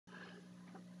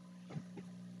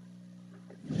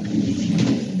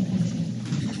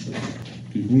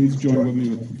Please join with me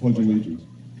with the Pledge of Allegiance.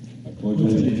 I pledge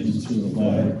allegiance to the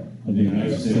flag of the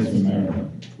United States of America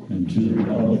and to the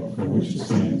republic for which it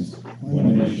stands,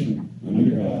 one nation,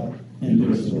 under God,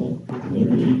 indivisible, with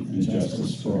liberty and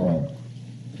justice for all.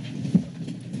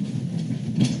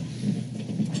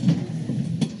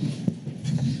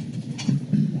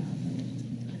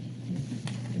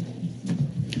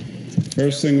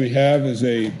 First thing we have is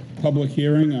a public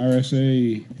hearing,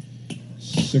 RSA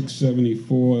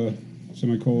 674,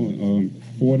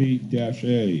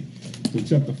 40-A, to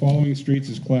accept the following streets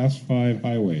as Class 5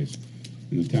 highways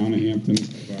in the town of Hampton,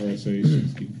 RSA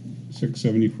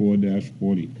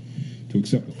 674-40. To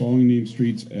accept the following named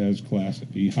streets as Class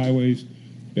B highways: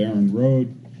 Barron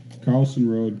Road, Carlson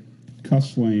Road,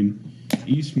 Cuss Lane,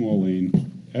 Eastmore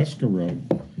Lane, Esker Road,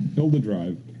 Hilda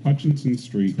Drive, Hutchinson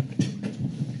Street,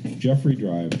 Jeffrey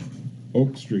Drive,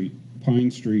 Oak Street, Pine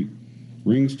Street,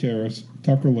 Rings Terrace,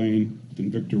 Tucker Lane,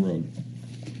 and Victor Road.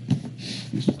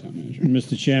 Mr. Town Manager.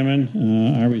 Mr. Chairman,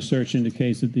 our research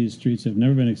indicates that these streets have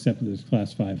never been accepted as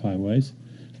Class 5 highways.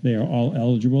 They are all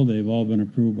eligible. They've all been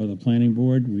approved by the Planning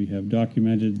Board. We have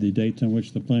documented the dates on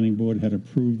which the Planning Board had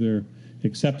approved their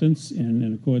acceptance, and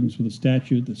in accordance with the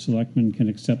statute, the selectmen can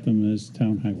accept them as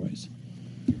town highways.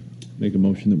 Make a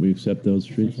motion that we accept those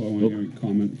streets. First of all, I want to hear a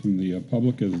comment from the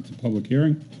public, as it's a public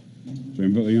hearing. Is there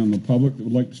anybody on the public that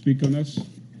would like to speak on this?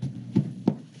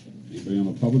 Anybody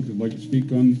on the public that would like to speak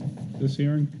on this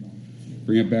hearing?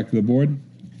 Bring it back to the board.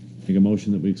 Make a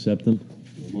motion that we accept them.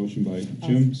 A motion by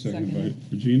Jim, seconded by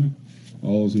Regina.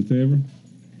 All those in favor?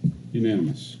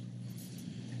 Unanimous.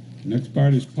 The next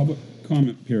part is public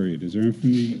comment period. Is there anyone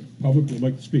from the public that would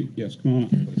like to speak? Yes, come on up,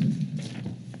 please.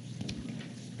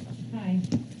 Hi.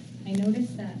 I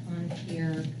noticed that on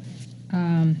here,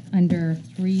 under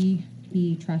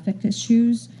 3B traffic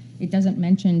issues, it doesn't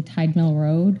mention Tide Mill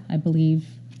Road. I believe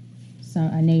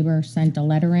a neighbor sent a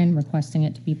letter in requesting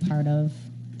it to be part of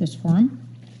this forum.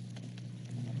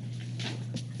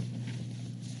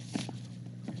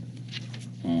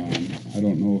 I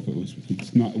don't know if it was.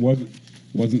 It's not.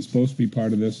 Wasn't supposed to be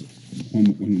part of this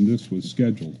when this was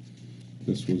scheduled.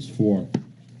 This was for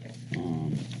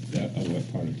that other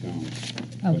part of town.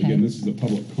 Okay. But again, this is a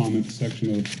public comment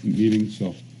section of the meeting,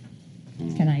 so.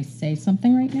 Can I say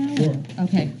something right now? Sure.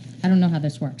 Okay. I don't know how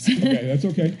this works. Okay, that's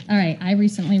okay. All right. I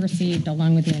recently received,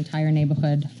 along with the entire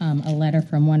neighborhood, a letter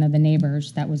from one of the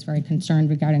neighbors that was very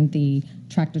concerned regarding the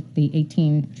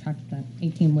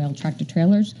 18-wheel tractor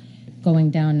trailers going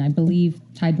down, I believe,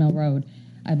 Tide Mill Road.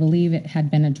 I believe it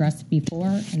had been addressed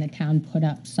before, and the town put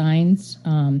up signs,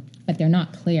 but they're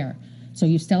not clear. So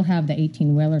you still have the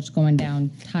 18-wheelers going down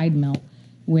Tide Mill,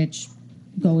 which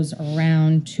goes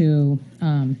around to,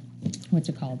 what's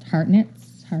it called? Hartnett's?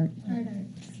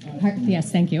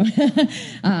 Yes, thank you.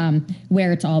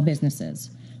 Where it's all businesses.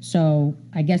 So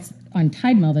I guess on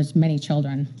Tide Mill, there's many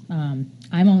children.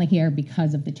 I'm only here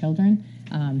because of the children.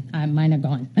 Mine are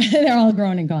gone. They're all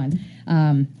grown and gone.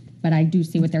 But I do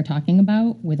see what they're talking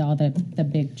about with all the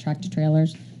big tractor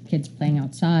trailers, kids playing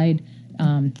outside.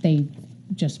 They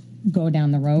just go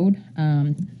down the road.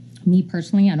 Me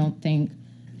personally, I don't think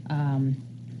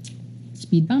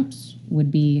speed bumps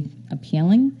would be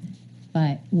appealing.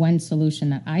 But one solution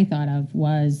that I thought of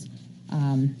was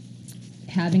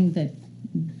having the,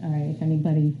 if any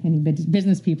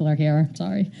business people are here,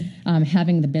 sorry,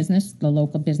 having the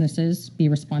local businesses be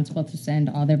responsible to send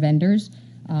all their vendors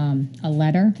a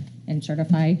letter and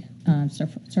certify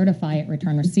it,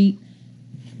 return receipt.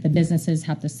 The businesses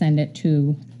have to send it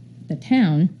to the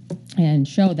town and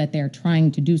show that they're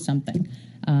trying to do something.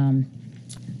 And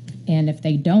if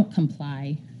they don't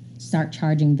comply, start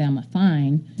charging them a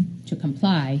fine to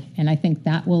comply. And I think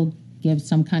that will give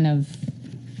some kind of,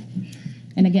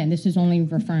 and again, this is only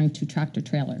referring to tractor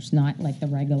trailers, not like the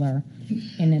regular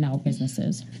in and out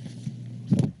businesses.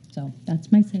 So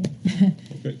that's my say.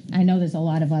 Okay. I know there's a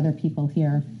lot of other people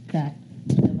here that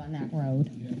live on that road.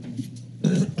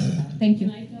 Thank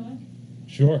you.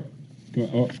 Sure. Wait,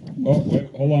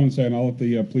 hold on a second. I'll let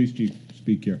the police chief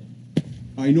speak here.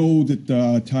 I know that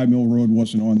Tide Mill Road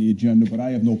wasn't on the agenda, but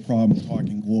I have no problem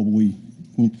talking globally.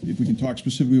 If we can talk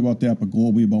specifically about that, but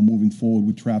globally about moving forward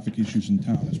with traffic issues in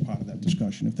town as part of that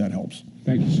discussion, if that helps.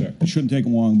 Thank you, sir. It shouldn't take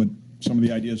long, but some of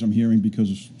the ideas I'm hearing because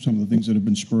of some of the things that have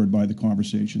been spurred by the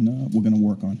conversation, we're going to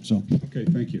work on. So. Okay,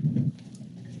 thank you.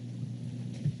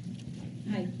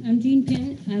 Hi, I'm Jean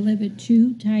Pinn. I live at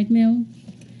 2 Tide Mill.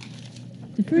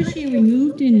 The first year we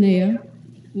moved in there,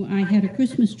 I had a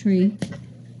Christmas tree,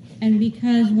 and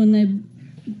because when the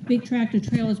big tractor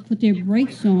trailers put their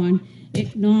brakes on,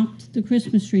 it knocked the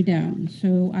Christmas tree down.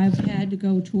 So I've had to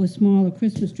go to a smaller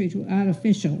Christmas tree, to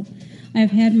artificial.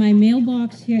 I've had my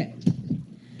mailbox hit.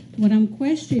 What I'm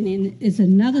questioning is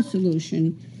another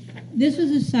solution. This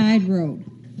is a side road.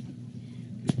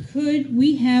 Could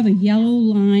we have a yellow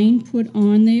line put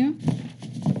on there?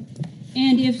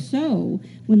 And if so,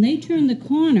 when they turn the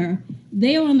corner,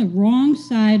 they are on the wrong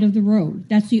side of the road.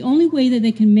 That's the only way that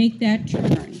they can make that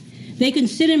turn. They can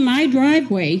sit in my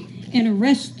driveway and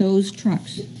arrest those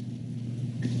trucks.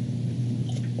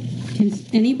 Can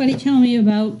anybody tell me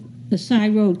about the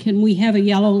side road? Can we have a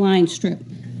yellow line strip?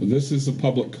 Well, this is the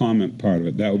public comment part of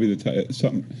it. That would be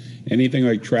something. Anything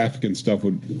like traffic and stuff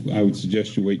I would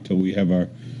suggest you wait till we have our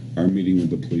meeting with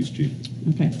the police chief.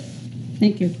 Okay,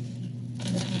 thank you.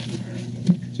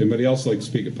 Does anybody else like to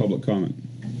speak at public comment?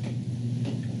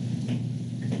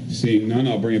 Seeing none,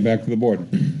 I'll bring it back to the board.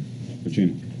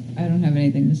 Regina. I don't have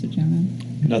anything, Mr. Chairman.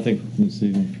 Nothing this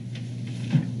evening.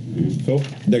 Phil?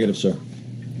 Negative, sir.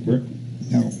 Rick?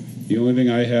 No. The only thing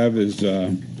I have is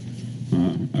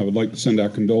I would like to send our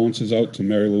condolences out to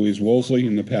Mary Louise Wolseley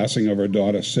in the passing of her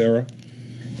daughter, Sarah.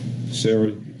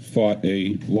 Sarah fought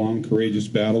a long, courageous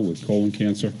battle with colon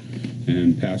cancer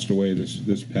and passed away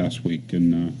this past week,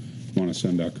 and want to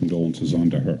send our condolences on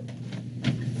to her.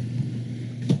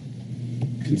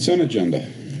 Consent agenda.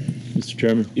 Mr.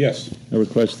 Chairman, Yes. I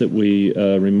request that we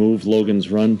remove Logan's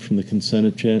Run from the consent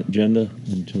agenda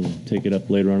and to take it up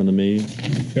later on in the meeting.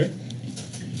 Okay.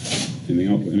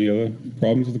 Anything else? Any other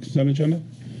problems with the consent agenda?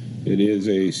 It is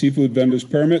a seafood vendors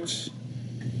permits.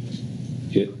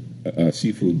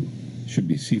 Seafood should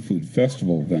be seafood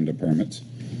festival vendor permits.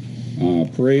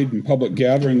 Parade and public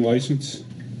gathering license,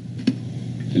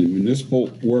 and municipal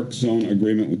work zone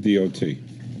agreement with DOT.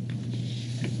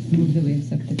 Move that we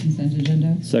accept the consent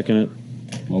agenda. Second it.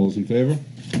 All those in favor?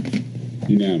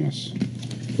 Unanimous.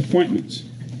 Appointments.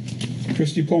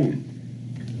 Christy Pullman.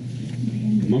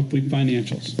 Monthly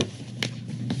financials.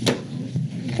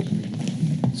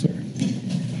 Sorry.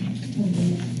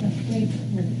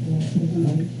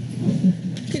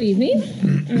 Good evening.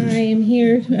 I am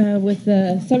here with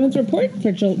the 7th report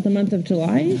for the month of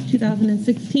July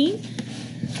 2016.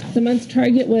 The month's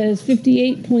target was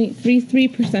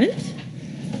 58.33%.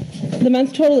 The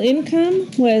month's total income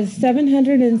was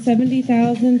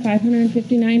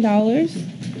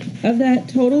 $770,559. Of that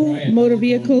total, motor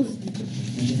vehicles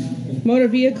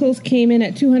came in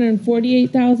at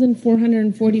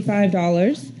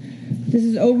 $248,445. This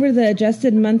is over the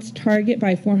adjusted month's target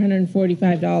by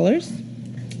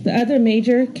 $445. The other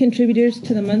major contributors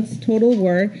to the month's total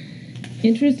were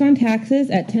interest on taxes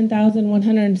at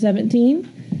 $10,117,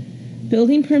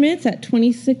 building permits at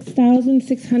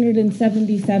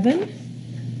 $26,677,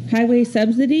 highway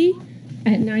subsidy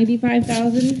at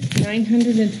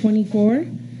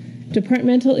 $95,924,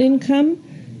 departmental income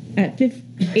at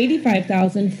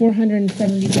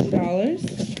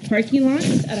 $85,472, parking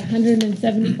lots at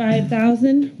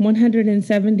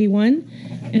 $175,171,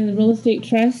 and the real estate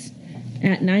trust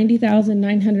at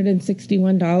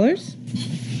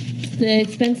 $90,961. The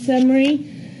expense summary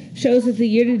shows that the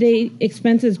year-to-date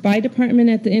expenses by department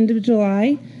at the end of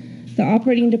July, the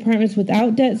operating departments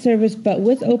without debt service but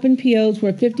with open POs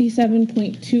were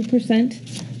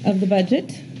 57.2% of the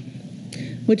budget,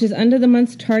 which is under the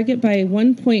month's target by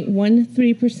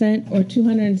 1.13% or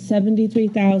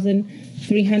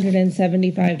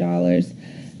 $273,375.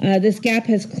 This gap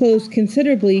has closed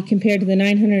considerably compared to the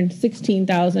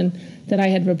 $916,000 that I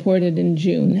had reported in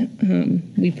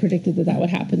June. We predicted that would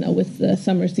happen, though, with the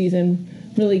summer season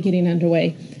really getting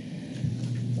underway.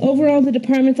 Overall, the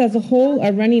departments as a whole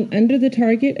are running under the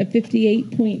target of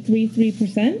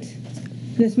 58.33%.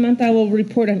 This month, I will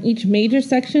report on each major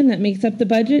section that makes up the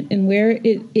budget and where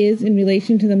it is in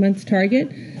relation to the month's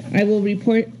target. I will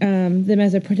report them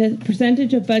as a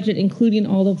percentage of budget, including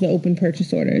all of the open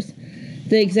purchase orders.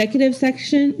 The executive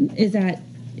section is at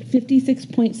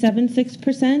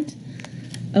 56.76%.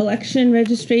 Election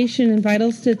registration and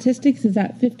vital statistics is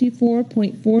at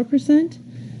 54.4%.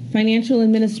 Financial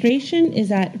administration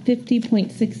is at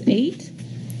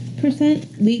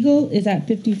 50.68%. Legal is at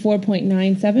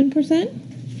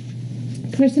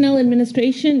 54.97%. Personnel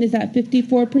administration is at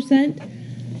 54%.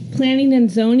 Planning and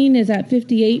zoning is at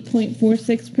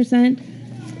 58.46%.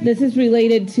 This is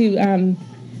related to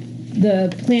the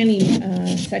planning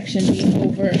section being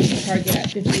over the target at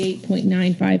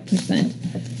 58.95%.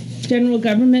 General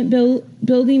government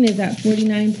building is at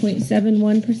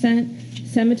 49.71%.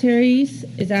 Cemeteries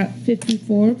is at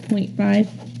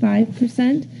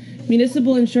 54.55%.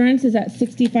 Municipal insurance is at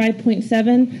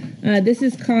 65.7%. This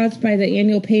is caused by the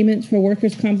annual payments for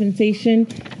workers' compensation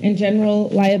and general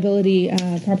liability,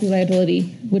 property liability,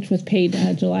 which was paid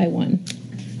July 1.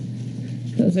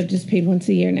 Those are just paid once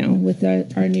a year now with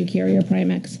our new carrier,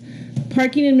 Primex.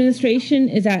 Parking administration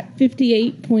is at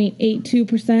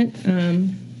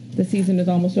 58.82%. The season is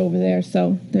almost over there,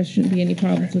 so there shouldn't be any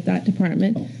problems with that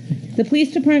department. The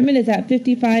police department is at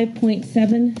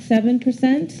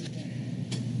 55.77%.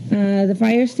 The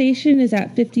fire station is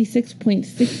at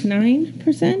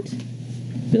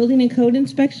 56.69%. Building and code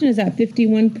inspection is at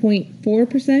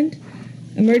 51.4%.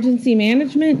 Emergency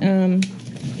management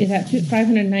is at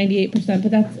 598%,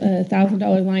 but that's a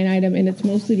 $1,000 line item, and it's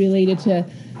mostly related to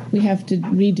we have to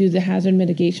redo the hazard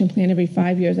mitigation plan every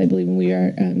 5 years, I believe, and we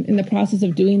are in the process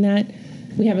of doing that.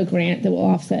 We have a grant that will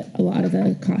offset a lot of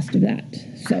the cost of that,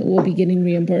 so we'll be getting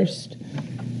reimbursed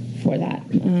for that,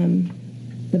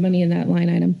 the money in that line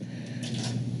item.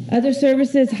 Other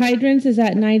services, hydrants is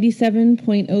at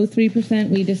 97.03%.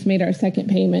 We just made our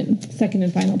second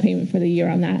and final payment for the year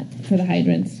on that for the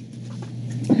hydrants.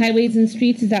 Highways and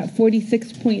streets is at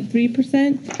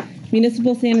 46.3%.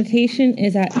 Municipal sanitation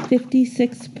is at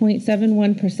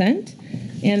 56.71%.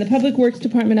 And the public works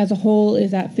department as a whole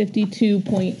is at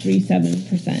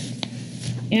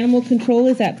 52.37%. Animal control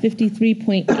is at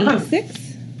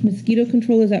 53.86%. Mosquito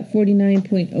control is at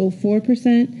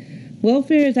 49.04%.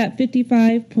 Welfare is at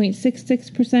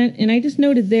 55.66%, and I just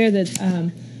noted there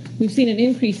that we've seen an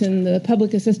increase in the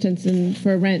public assistance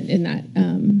for rent in that.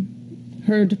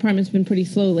 Her department's been pretty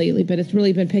slow lately, but it's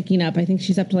really been picking up. I think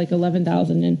she's up to like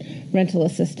 $11,000 in rental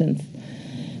assistance.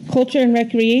 Culture and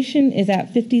recreation is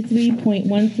at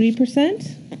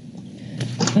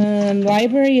 53.13%.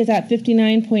 Library is at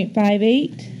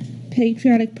 59.58%.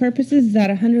 Patriotic purposes is at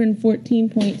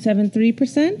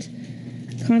 114.73%.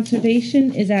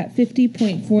 Conservation is at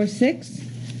 50.46.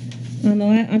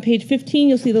 On page 15,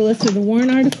 you'll see the list of the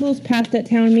warrant articles passed at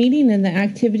town meeting and the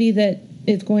activity that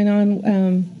is going on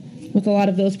with a lot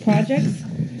of those projects.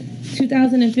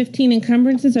 2015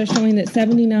 encumbrances are showing that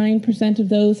 79% of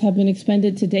those have been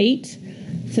expended to date.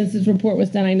 Since this report was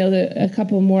done, I know that a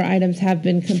couple more items have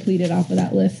been completed off of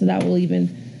that list, so that will even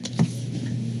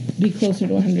be closer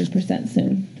to 100%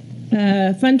 soon.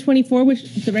 Fund 24, which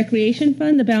is the recreation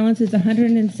fund, the balance is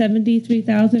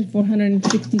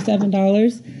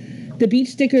 $173,467. The beach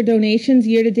sticker donations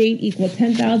year to date equal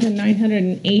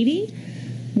 $10,980,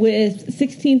 with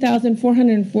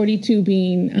 $16,442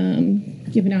 being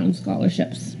given out in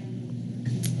scholarships.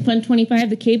 Fund 25,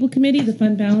 the cable committee, the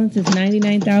fund balance is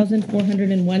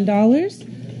 $99,401.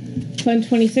 Fund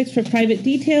 26 for private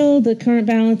detail, the current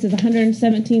balance is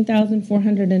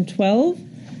 $117,412.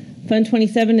 Fund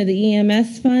 27 of the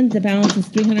EMS fund, the balance is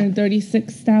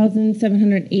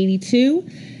 $336,782.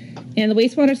 And the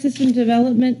wastewater system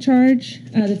development charge,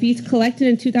 the fees collected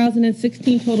in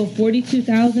 2016 total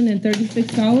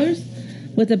 $42,036,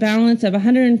 with a balance of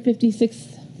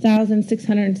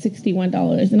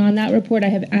 $156,661. And on that report, I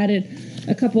have added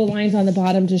a couple of lines on the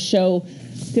bottom to show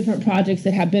different projects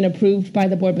that have been approved by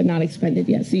the board but not expended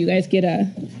yet, so you guys get a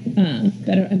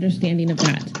better understanding of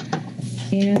that.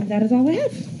 And that is all I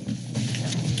have.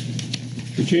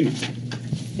 Regina.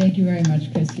 Thank you very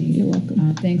much, Christy. You're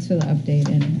welcome. Thanks for the update,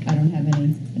 and I don't have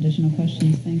any additional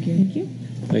questions. Thank you. Thank you.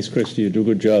 Thanks, Christy. You do a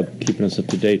good job keeping us up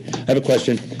to date. I have a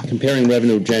question. Comparing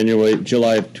revenue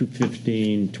July of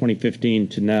 2015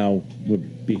 to now, we're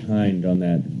behind on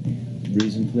that.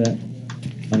 Reason for that?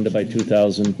 Under by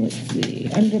 2,000. Let's see,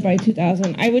 under by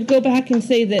 2,000. I would go back and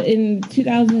say that in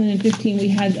 2015 we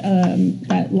had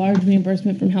that large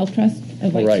reimbursement from Health Trust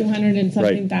of like $200 and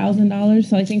something $1,000.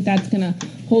 So I think that's going to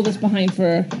hold us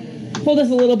a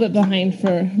little bit behind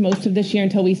for most of this year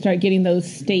until we start getting those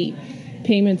state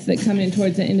payments that come in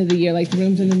towards the end of the year, like the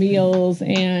rooms and the meals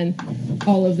and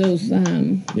all of those.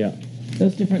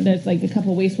 Those different, there's like a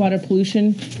couple wastewater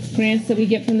pollution grants that we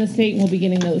get from the state, and we'll be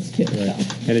getting those too. Right.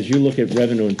 So. And as you look at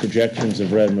revenue and projections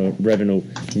of revenue,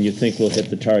 and you think we'll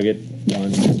hit the target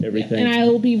on everything? And I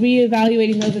will be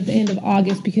reevaluating those at the end of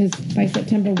August, because by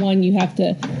September 1, you have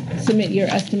to submit your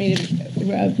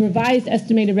revised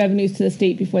estimated revenues to the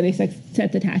state before they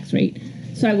set the tax rate.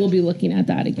 So I will be looking at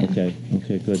that again.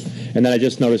 Okay, good. And then I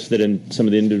just noticed that in some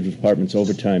of the individual departments,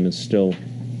 overtime is still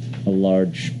a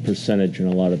large percentage in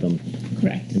a lot of them.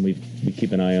 Correct. And we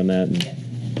keep an eye on that. And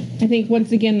I think,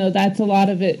 once again, though, that's a lot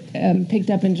of it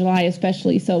picked up in July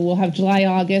especially. So we'll have July,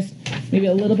 August, maybe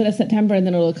a little bit of September, and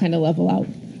then it'll kind of level out,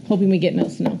 hoping we get no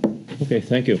snow. Okay,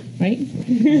 thank you. Right?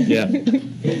 Yeah.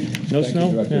 No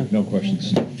snow? Yeah. No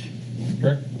questions.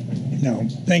 Rick? No,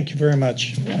 thank you very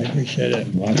much. I appreciate it.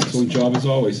 Excellent job as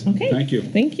always. Okay. Thank you.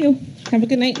 Thank you. Have a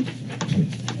good night.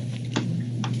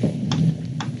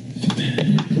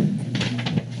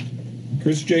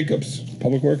 Chris Jacobs,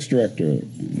 Public Works Director.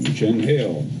 Jen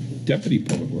Hale, Deputy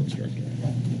Public Works Director.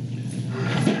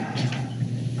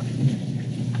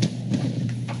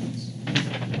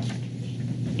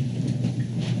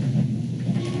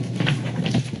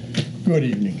 Good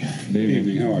evening. Good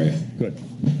evening. How are you? Good.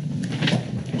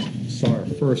 Saw our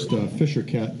first Fisher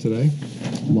cat today,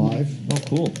 live. Oh,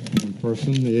 cool. In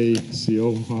person. The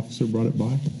ACO officer brought it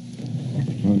by.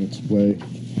 On its way,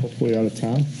 hopefully out of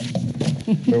town.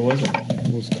 Where was it?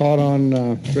 It was caught on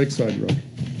Drakeside Road.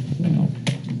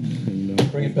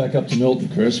 And, Bring it back up to Milton,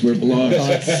 Chris, where it belongs.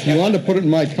 he wanted to put it in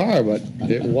my car, but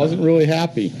it wasn't really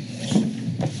happy.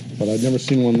 But I'd never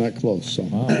seen one that close, so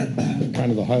kind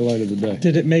of the highlight of the day.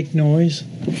 Did it make noise?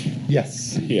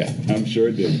 Yes. Yeah, I'm sure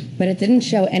it did. But it didn't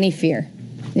show any fear.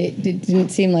 It didn't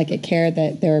seem like it cared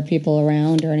that there were people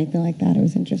around or anything like that. It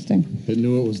was interesting. It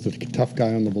knew it was the tough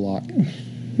guy on the block.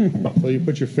 So you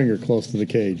put your finger close to the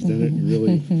cage, then it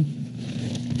really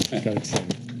got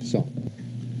excited. So,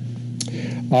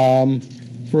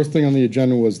 first thing on the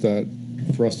agenda was that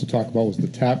for us to talk about was the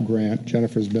TAP grant.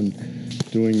 Jennifer's been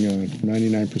doing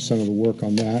 99% of the work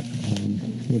on that.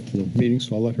 Went to the meeting,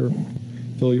 so I'll let her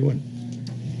fill you in.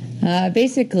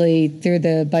 Basically, through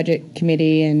the budget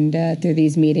committee and through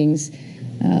these meetings,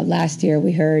 last year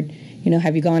we heard,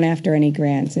 have you gone after any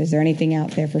grants? Is there anything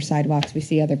out there for sidewalks? We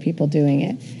see other people doing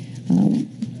it.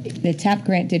 The TAP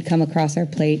grant did come across our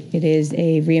plate. It is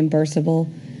a reimbursable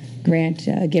grant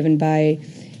given by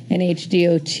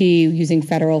NHDOT using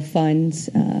federal funds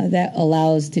that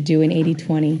allows to do an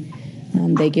 80-20.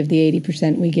 They give the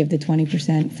 80%, we give the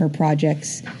 20% for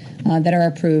projects that are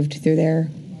approved through their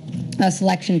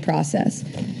selection process.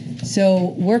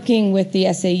 So working with the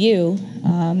SAU,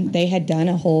 they had done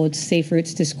a whole Safe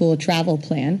Routes to School travel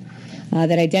plan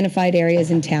that identified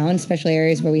areas in town, especially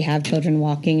areas where we have children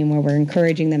walking and where we're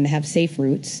encouraging them to have safe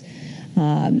routes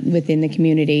within the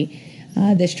community.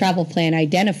 This travel plan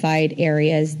identified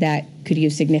areas that could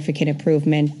use significant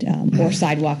improvement or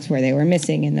sidewalks where they were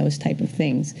missing and those type of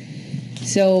things.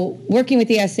 So working with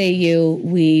the SAU,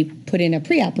 we put in a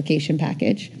pre-application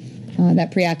package.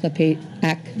 That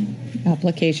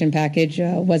pre-application package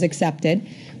was accepted.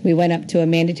 We went up to a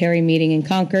mandatory meeting in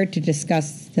Concord to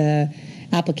discuss the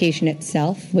application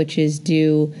itself, which is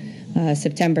due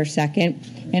September 2nd.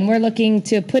 And we're looking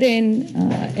to put in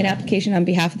an application on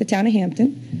behalf of the town of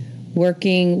Hampton,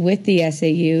 working with the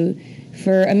SAU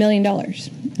for $1 million.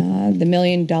 The $1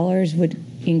 million would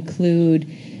include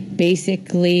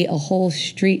basically a whole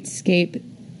streetscape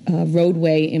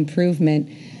roadway improvement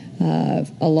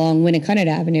along Winnicott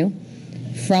Avenue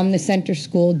from the center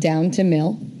school down to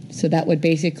Mill. So that would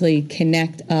basically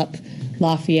connect up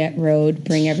Lafayette Road,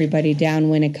 bring everybody down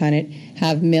Winnicott,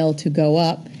 have Mill to go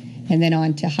up, and then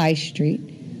on to High Street.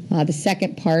 The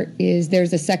second part is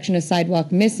there's a section of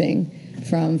sidewalk missing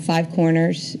from Five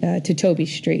Corners to Toby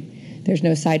Street. There's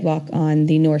no sidewalk on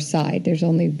the north side. There's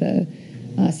only the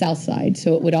south side,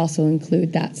 so it would also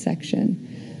include that section.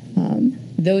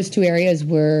 Those two areas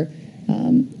were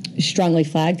strongly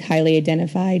flagged, highly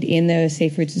identified in the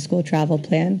Safe Routes to School travel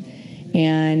plan,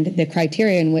 and the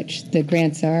criteria in which the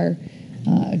grants are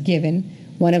given.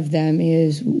 One of them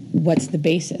is what's the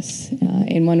basis,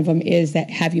 and one of them is that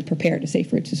have you prepared a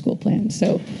Safe Routes to School plan.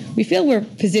 So we feel we're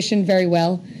positioned very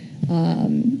well,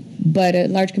 but a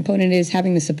large component is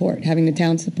having the support, having the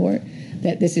town support,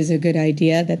 that this is a good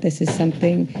idea, that this is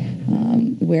something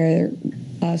where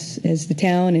us as the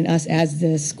town and us as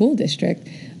the school district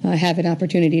have an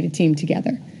opportunity to team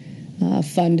together,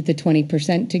 fund the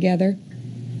 20% together,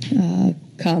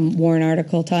 come warrant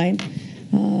article time,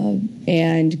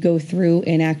 and go through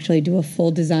and actually do a full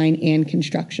design and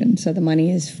construction. So the money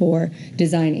is for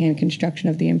design and construction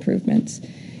of the improvements.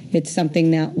 It's something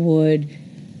that would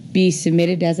be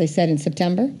submitted, as I said, in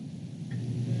September.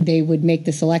 They would make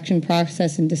the selection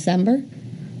process in December,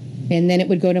 and then it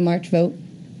would go to March vote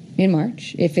in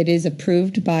March. If it is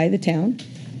approved by the town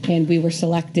and we were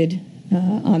selected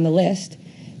on the list,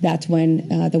 that's when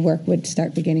the work would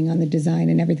start beginning on the design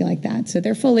and everything like that. So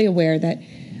they're fully aware that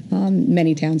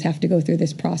many towns have to go through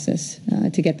this process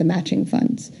to get the matching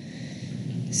funds.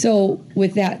 So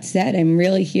with that said, I'm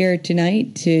really here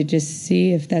tonight to just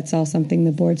see if that's all something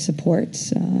the board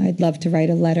supports. I'd love to write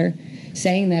a letter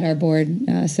saying that our board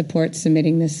supports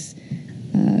submitting this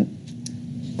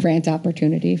grant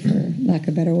opportunity, for lack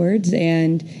of better words,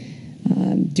 and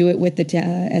do it with the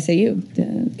SAU.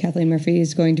 Kathleen Murphy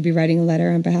is going to be writing a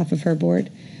letter on behalf of her board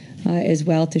as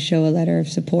well to show a letter of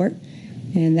support,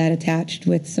 and that attached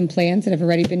with some plans that have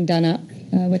already been done up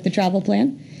with the travel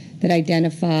plan that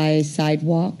identify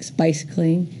sidewalks,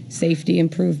 bicycling, safety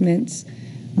improvements,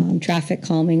 traffic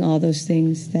calming, all those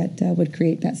things that would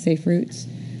create that safe routes.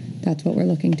 That's what we're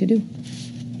looking to do.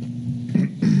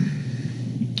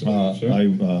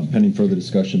 Pending further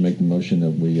discussion, make the motion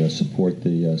that we support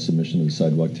the submission of the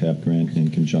sidewalk TAP grant in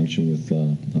conjunction with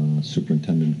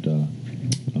Superintendent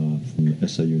from the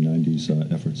SIU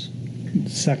 90s efforts.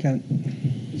 Second.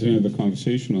 Is there any other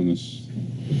conversation on this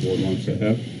the board wants to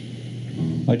have?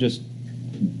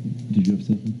 Did you have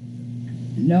something?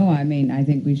 No, I mean, I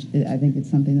think I think it's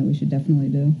something that we should definitely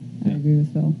do. I agree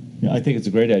with Phil. Yeah, I think it's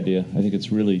a great idea. I think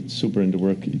it's really super into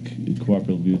work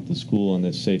cooperatively with the school on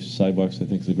the safe sidewalks. I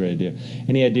think it's a great idea.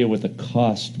 Any idea what the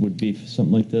cost would be for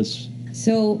something like this?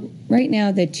 So right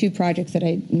now, the two projects that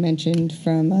I mentioned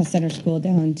from Center School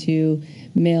down to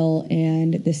Mill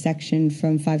and the section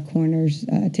from Five Corners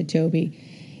to Toby,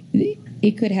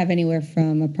 it could have anywhere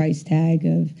from a price tag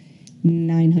of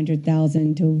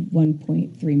 $900,000 to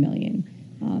 $1.3 million.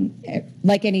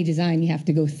 Like any design, you have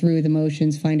to go through the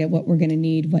motions, find out what we're going to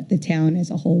need, what the town as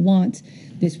a whole wants.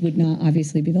 This would not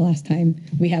obviously be the last time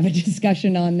we have a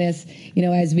discussion on this,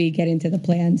 as we get into the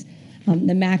plans.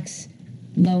 The max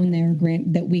loan there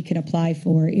grant that we could apply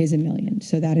for is $1 million.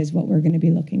 So that is what we're going to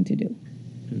be looking to do.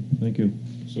 Thank you.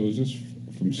 So is this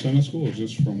from Center School, or is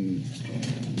this from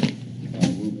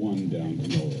Route 1 down to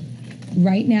Mill Road?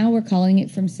 Right now, we're calling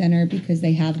it from Center because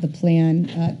they have the plan.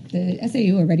 The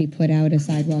SAU already put out a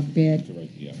sidewalk bid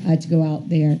to go out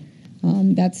there.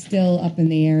 That's still up in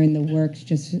the air in the works.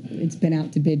 It's been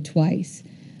out to bid twice.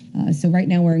 So right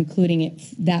now, we're including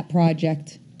that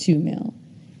project to Mill.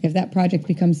 If that project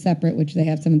becomes separate, which they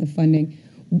have some of the funding,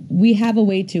 we have a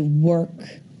way to work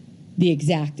the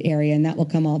exact area, and that will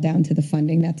come all down to the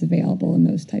funding that's available and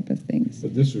those type of things.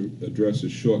 But this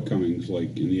addresses shortcomings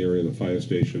like in the area of the fire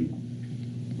station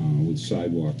with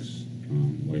sidewalks,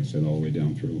 like I said, all the way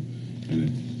down through,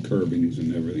 and curbings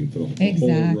and everything for the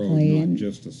whole road, not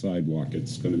just a sidewalk.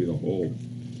 It's going to be the whole.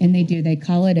 And they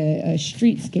call it a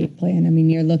streetscape plan. I mean,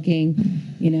 you're looking,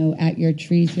 at your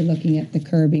trees, you're looking at the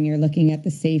curbing, you're looking at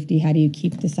the safety, how do you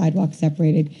keep the sidewalk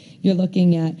separated? You're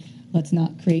looking at, let's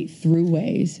not create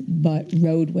throughways, but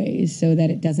roadways so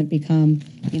that it doesn't become,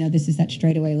 this is that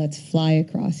straightaway, let's fly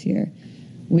across here.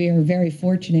 We are very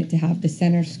fortunate to have the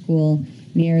Center School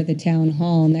near the town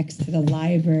hall, next to the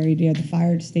library, near the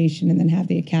fire station, and then have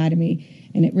the academy.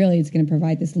 And it really is going to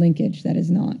provide this linkage that is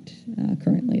not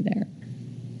currently there.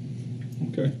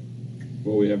 Okay.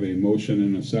 Well, we have a motion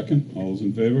and a second. All those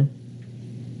in favor?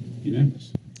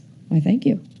 Unanimous. Why, thank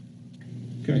you.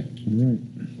 Okay. All right.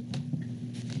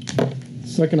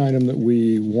 Second item that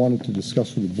we wanted to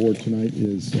discuss with the board tonight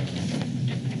is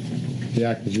the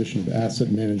acquisition of asset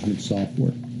management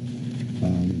software.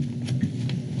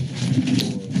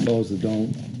 Those that are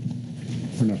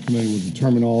not familiar with the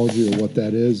terminology or what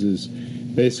that is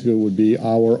basically would be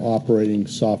our operating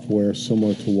software,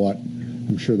 similar to what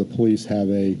I'm sure the police have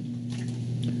a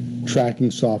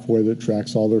tracking software that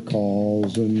tracks all their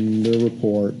calls and their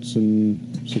reports and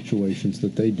situations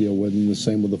that they deal with, and the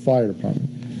same with the fire department,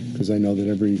 because I know that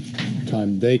every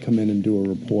time they come in and do a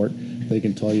report, they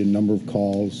can tell you number of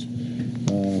calls,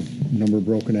 number of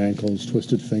broken ankles,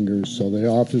 twisted fingers, so they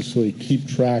obviously keep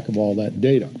track of all that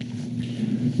data.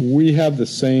 We have the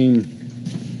same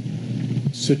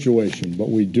situation, but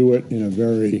we do it in a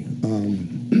very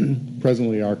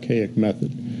presently archaic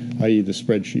method, i.e. the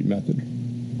spreadsheet method.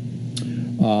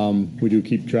 We do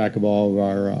keep track of all of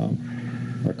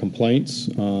our complaints.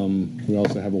 We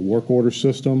also have a work order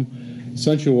system.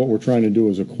 Essentially what we're trying to do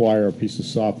is acquire a piece of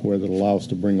software that allows us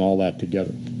to bring all that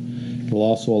together. It will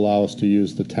also allow us to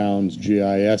use the town's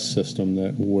GIS system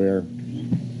where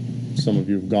some of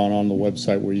you have gone on the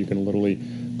website where you can literally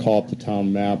call up the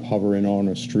town map, hover in on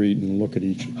a street, and look at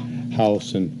each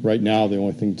house. And right now, the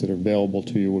only things that are available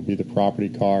to you would be the property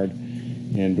card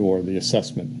and or the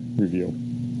assessment review.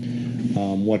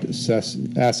 What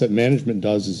asset management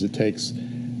does is it takes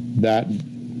that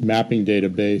mapping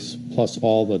database plus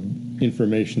all the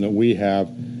information that we have,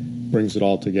 brings it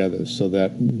all together so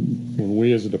that when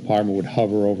we as a department would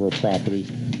hover over a property,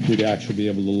 we'd actually be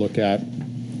able to look at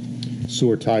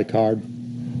sewer tie card,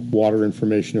 water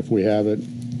information if we have it,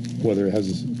 whether it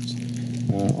has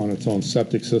on its own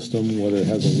septic system, whether it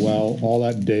has a well, all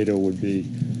that data would be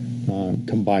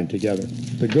combined together.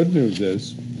 The good news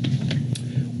is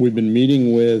we've been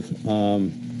meeting with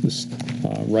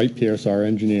Wright Pierce, our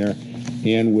engineer,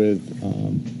 and with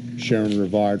Sharon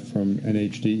Rivard from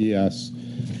NHDES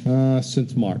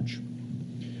since March.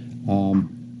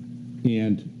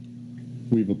 And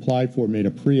we've applied for, made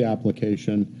a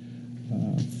pre-application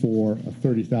for a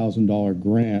 $30,000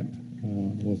 grant.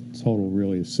 Well, total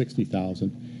really is $60,000,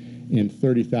 and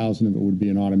 $30,000 of it would be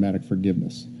an automatic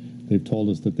forgiveness. They've told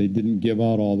us that they didn't give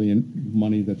out all the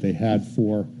money that they had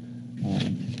for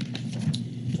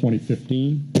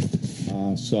 2015.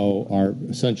 So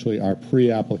essentially our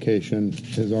pre-application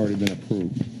has already been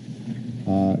approved.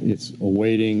 It's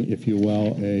awaiting, if you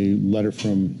will, a letter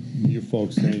from you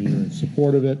folks saying you're in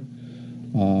support of it,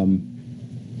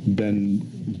 then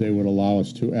they would allow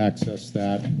us to access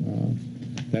that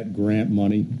grant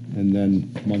money, and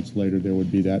then months later there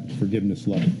would be that forgiveness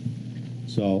letter.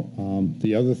 So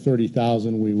the other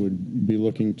 30,000 we would be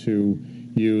looking to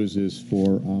use is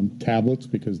for tablets,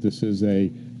 because this is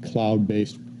a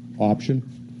cloud-based option.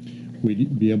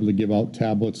 We'd be able to give out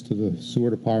tablets to the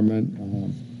sewer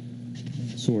department,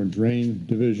 sewer and drain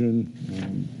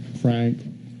division, Frank,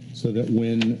 so that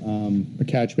when a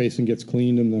catch basin gets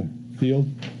cleaned in the field,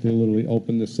 they literally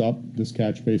open this up, this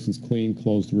catch basin's clean,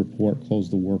 close the report, close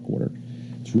the work order.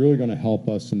 It's really going to help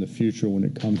us in the future when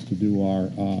it comes to do our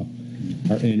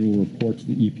annual report to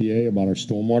the EPA about our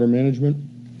stormwater management.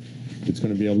 It's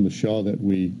going to be able to show that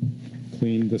we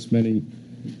cleaned this many,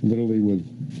 literally with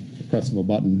the press of a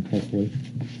button, hopefully.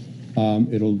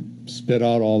 It'll spit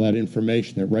out all that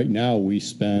information that right now we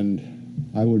spend,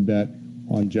 I would bet,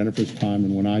 on Jennifer's time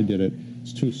and when I did it,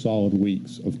 it's 2 solid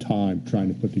weeks of time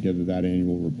trying to put together that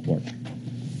annual report.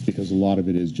 Because a lot of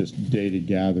it is just data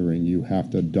gathering. You have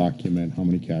to document how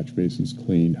many catch basins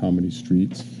cleaned, how many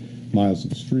streets, miles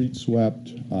of street swept.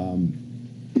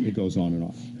 It goes on and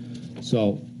on.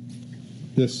 So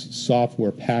this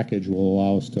software package will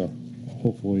allow us to,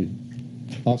 hopefully,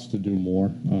 us to do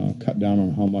more, cut down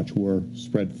on how much we're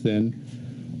spread thin.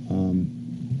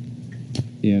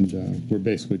 And we're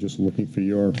basically just looking for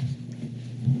your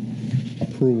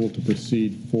approval to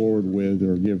proceed forward with,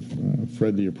 or give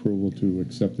Fred the approval to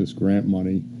accept this grant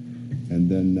money, and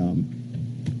then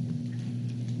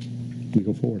we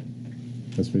go forward.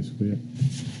 That's basically it.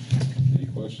 Any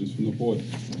questions from the board?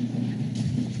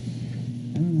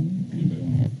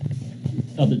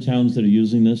 Other towns that are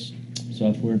using this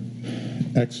software?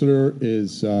 Exeter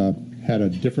is had a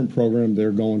different program.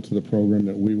 They're going to the program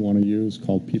that we want to use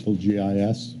called People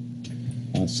GIS.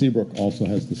 Seabrook also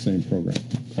has the same program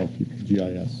called People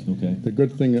GIS. Okay. The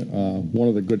good thing, one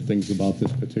of the good things about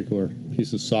this particular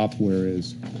piece of software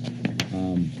is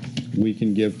we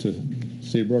can give to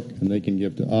Seabrook and they can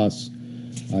give to us.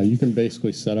 You can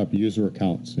basically set up user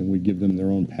accounts and we give them their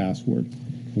own password.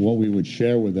 And what we would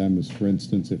share with them is, for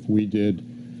instance, if we did,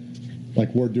 like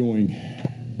we're doing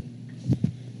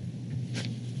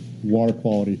water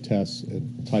quality tests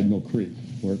at Tide Mill Creek,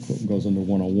 where it goes under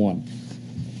 101.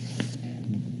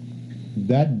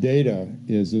 That data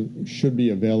should be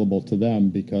available to them,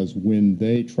 because when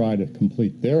they try to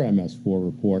complete their MS4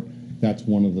 report, that's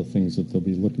one of the things that they'll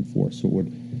be looking for. So it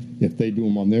would, if they do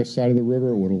them on their side of the river,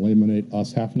 it would eliminate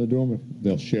us having to do them. If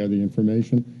they'll share the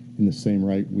information in the same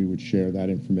right, we would share that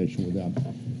information with them.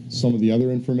 Some of the other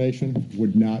information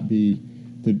would not be,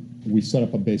 we set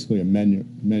up basically a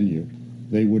menu.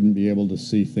 They wouldn't be able to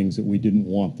see things that we didn't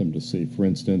want them to see. For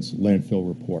instance, landfill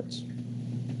reports,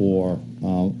 or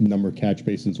number of catch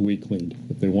basins we cleaned.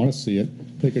 If they want to see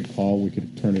it, they could call, we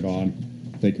could turn it on,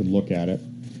 they could look at it.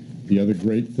 The other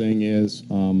great thing is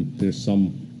there's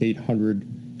some 800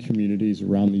 communities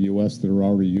around the U.S. that are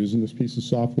already using this piece of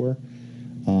software.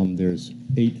 There's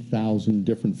 8,000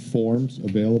 different forms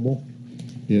available.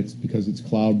 It's because it's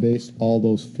cloud-based, all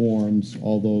those forms,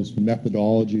 all those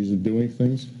methodologies of doing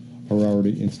things are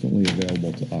already instantly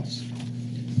available to us.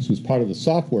 So as part of the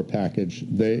software package,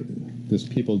 this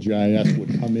People GIS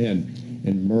would come in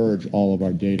and merge all of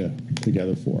our data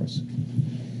together for us.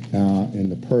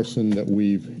 And the person that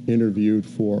we've interviewed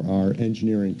for our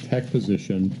engineering tech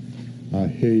position,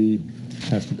 he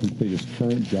has to complete his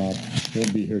current job,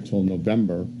 won't be here till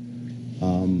November.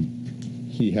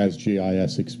 He has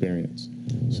GIS experience.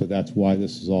 So that's why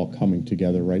this is all coming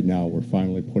together right now. We're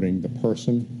finally putting the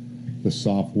person, the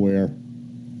software,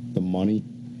 the money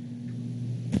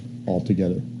all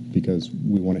together, because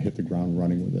we want to hit the ground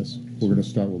running with this. We're going to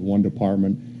start with one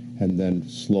department and then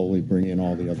slowly bring in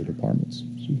all the other departments.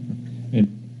 Super. And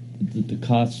the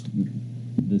cost,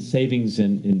 the savings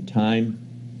in time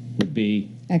would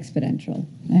be? Exponential.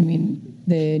 I mean,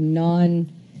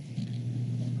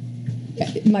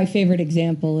 my favorite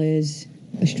example is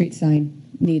a street sign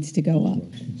needs to go up.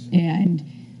 And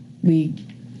we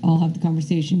all have the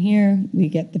conversation here. We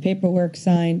get the paperwork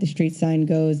signed, the street sign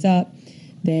goes up.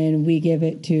 Then we give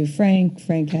it to Frank.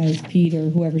 Frank has Pete or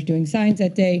whoever's doing signs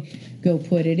that day go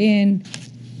put it in.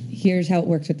 Here's how it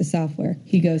works with the software.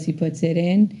 He goes, he puts it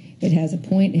in. It has a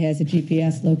point. It has a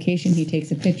GPS location. He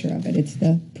takes a picture of it. It's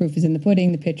the proof is in the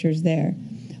pudding. The picture's there.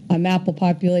 A map will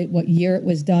populate what year it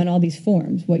was done, all these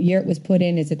forms, what year it was put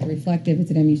in. Is it the reflective?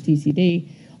 Is it MUTCD?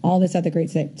 All this other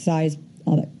great size,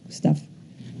 all that stuff.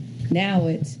 Now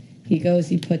it's, he goes,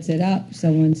 he puts it up.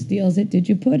 Someone steals it. Did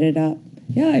you put it up?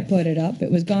 Yeah, I put it up.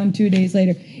 It was gone 2 days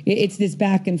later. It's this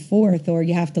back and forth, or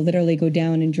you have to literally go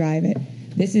down and drive it.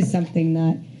 This is something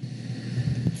that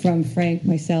from Frank,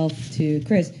 myself to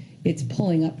Chris, it's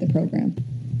pulling up the program.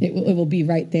 It will be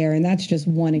right there, and that's just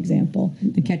one example.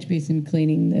 The catch basin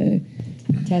cleaning, the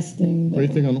testing.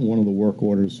 Great thing on one of the work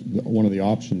orders, one of the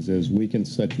options is we can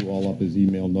set you all up as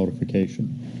email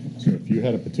notification. So if you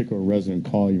had a particular resident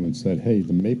call you and said, hey,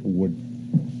 the Maplewood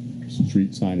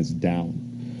street sign is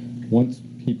down, once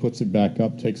he puts it back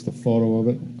up, takes the photo of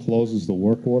it, closes the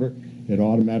work order, it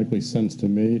automatically sends to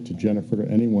me, to Jennifer, to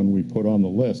anyone we put on the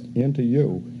list, and to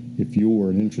you, if you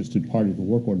were an interested party to the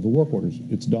work order. The work order,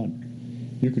 it's done.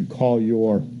 You could call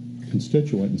your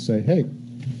constituent and say, hey,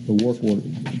 the work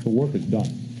is done.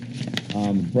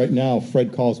 Right now,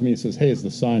 Fred calls me and says, hey, is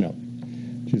the sign up?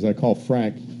 Geez, I call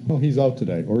Frank, oh, he's out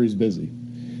today, or he's busy.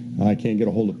 I can't get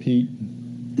a hold of Pete.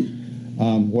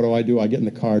 What do? I get in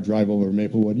the car, drive over to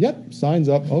Maplewood. Yep, signs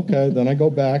up. Okay, then I go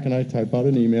back and I type out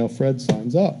an email. Fred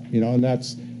signs up. And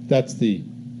that's the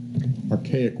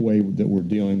archaic way that we're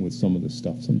dealing with some of this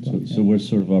stuff sometimes. So we're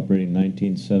sort of operating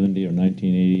 1970 or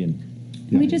 1980, and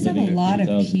we just have a living at lot of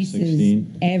 2016.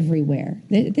 pieces everywhere.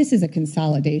 This is a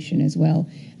consolidation as well.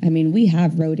 I mean, we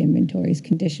have road inventories,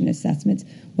 condition assessments,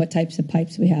 what types of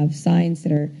pipes we have, signs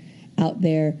that are out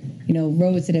there,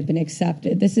 roads that have been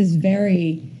accepted. This is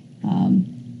very,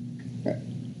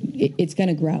 it's going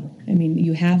to grow. I mean,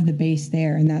 you have the base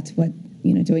there, and that's what,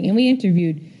 doing. And we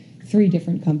interviewed 3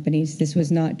 different companies. This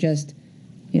was not just,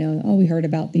 we heard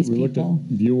about these people. people.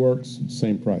 We looked at ViewWorks,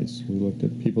 same price. We looked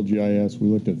at People GIS. We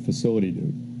looked at Facility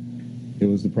Dude. It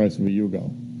was the price of a Yugo.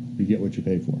 You get what you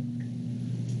pay for.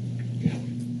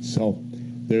 So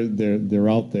they're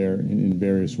out there in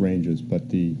various ranges, but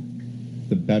the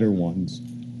better ones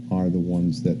are the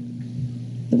ones that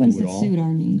suit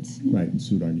our needs. Right, and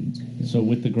suit our needs. So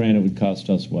with the grant, it would cost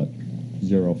us what?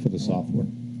 $0 for the software.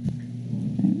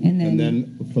 And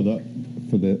then for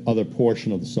the other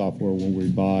portion of the software, when we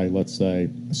buy, let's say,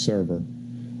 a server,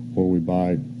 or we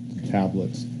buy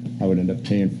tablets, I would end up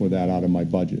paying for that out of my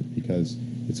budget, because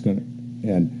it's going to,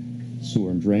 and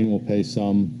sewer and drain will pay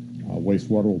some,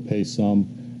 wastewater will pay some,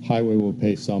 highway will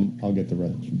pay some, I'll get the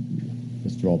rest.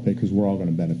 Mr. All pay, because we're all going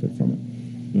to benefit from it.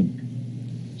 Good.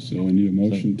 So I need a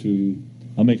motion to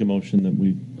I'll make a motion that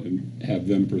we have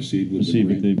them proceed with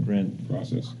the grant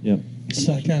process. Yep.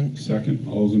 Second. Second.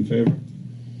 All those in favor?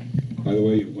 By the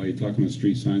way, while you're talking about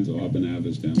street signs, Auburn Ave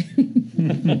is down.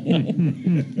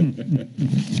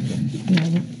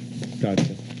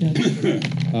 Gotcha.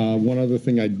 One other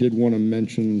thing I did want to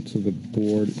mention to the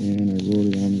board, and I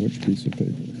wrote it on which piece of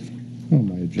paper? Oh,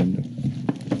 my agenda.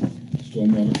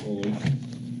 Stormwater Coalition.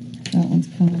 That one's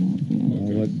coming up.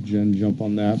 I'll let Jen jump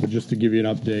on that, but just to give you an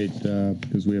update,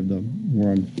 because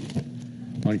we're on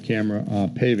camera,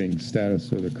 paving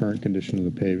status, or the current condition of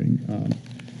the paving.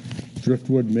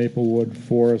 Driftwood, Maplewood,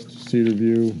 Forest,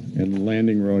 Cedarview, and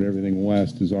Landing Road, everything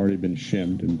west, has already been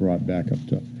shimmed and brought back up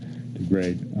to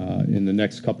grade. In the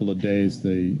next couple of days,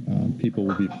 the people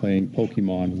will be playing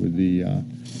Pokemon with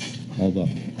all the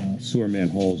sewer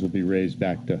manholes will be raised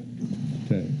back to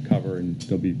cover, and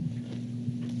they'll be,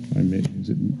 is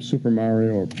it Super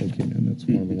Mario or Pokemon? That's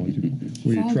one of the ones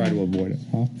you try to avoid it.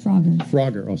 Huh?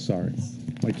 Frogger. Oh, sorry.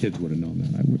 My kids would have known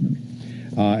that. I wouldn't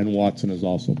have. And Watson is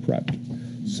also prepped.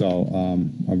 So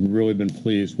I've really been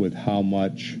pleased with how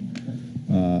much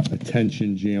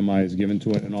attention GMI has given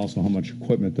to it, and also how much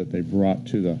equipment that they brought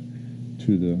to the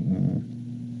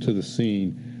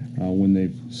scene. When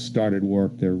they've started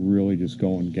work, they're really just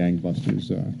going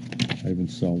gangbusters. I even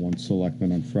saw one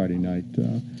selectman on Friday night.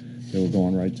 They were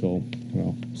going right till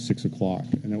 6 o'clock,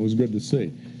 and it was good to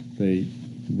see. They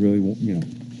really,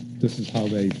 this is how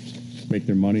they make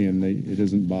their money, and it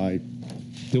isn't by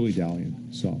dilly-dallying.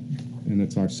 So, and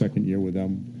it's our second year with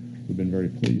them. We've been very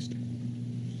pleased.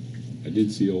 I did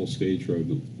see Old Stage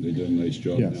Road. They did a nice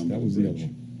job down there. Yes, that was the other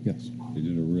one. Yes. They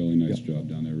did a really nice job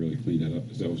down there. Really cleaned that up,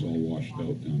 because that was all washed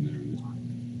out down there. And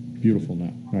beautiful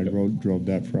now. I drove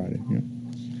that Friday. Yeah.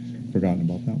 Forgotten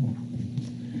about that one.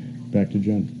 Back to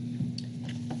Jen.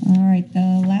 All right,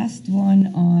 the last one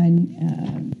on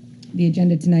the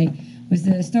agenda tonight was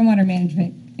the stormwater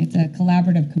management. It's a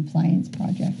collaborative compliance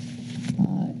project.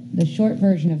 The short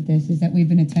version of this is that we've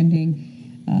been attending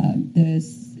the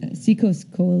Seacoast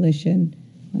Coalition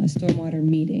stormwater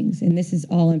meetings, and this is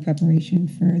all in preparation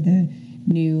for the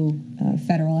new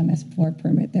federal MS4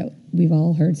 permit that we've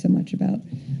all heard so much about.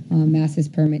 Mass's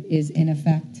permit is in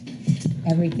effect.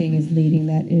 Everything is leading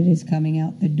that it is coming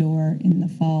out the door in the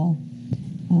fall.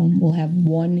 We'll have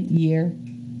 1 year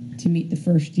to meet the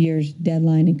first year's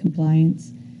deadline in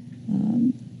compliance.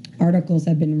 Articles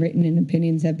have been written and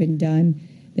opinions have been done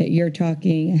that you're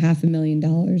talking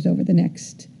 $500,000 over the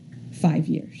next 5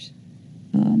 years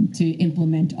to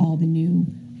implement all the new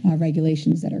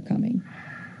regulations that are coming.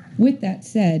 With that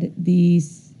said, the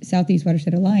Southeast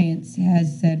Watershed Alliance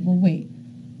has said, well, wait,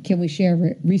 can we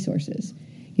share resources?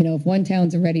 You know, if one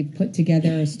town's already put together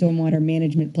a stormwater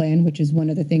management plan, which is one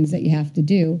of the things that you have to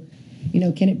do, you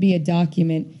know, can it be a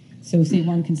document? So say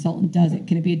one consultant does it,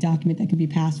 can it be a document that can be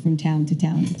passed from town to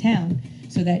town to town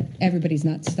so that everybody's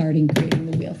not starting creating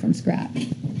the wheel from scratch?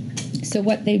 So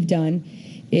what they've done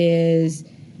is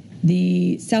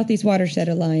the Southeast Watershed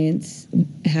Alliance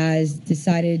has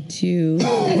decided to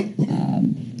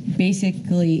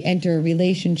basically enter a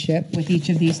relationship with each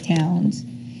of these towns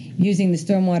using the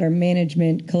Stormwater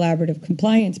Management Collaborative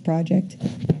Compliance Project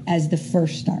as the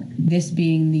first start, this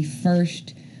being the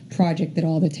first project that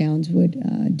all the towns would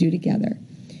do together.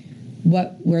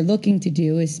 What we're looking to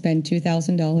do is spend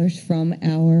 $2,000 from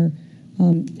our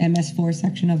MS4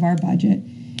 section of our budget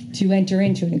to enter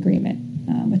into an agreement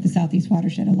with the Southeast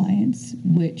Watershed Alliance,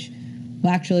 which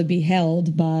will actually be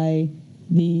held by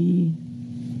the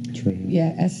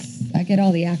I get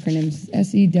all the acronyms,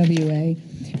 SEWA.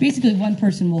 Basically, one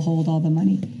person will hold all the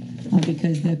money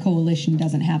because the coalition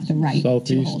doesn't have the right to hold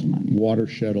Southeast money.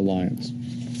 Watershed Alliance.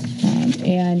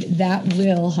 And that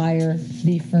will hire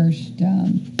the first,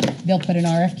 they'll put an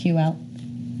RFQ out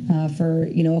for,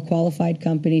 you know, a qualified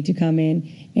company to come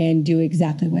in and do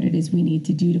exactly what it is we need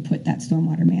to do to put that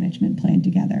stormwater management plan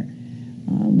together.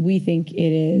 We think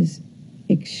it is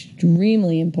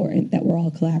extremely important that we're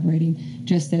all collaborating,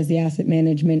 just as the asset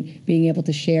management, being able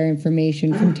to share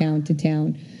information from town to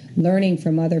town, learning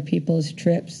from other people's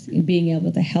trips, and being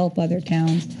able to help other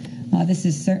towns. This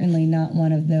is certainly not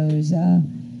one of those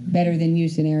better than you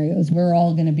scenarios. We're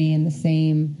all going to be in the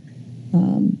same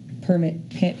permit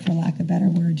pit, for lack of better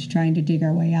words, trying to dig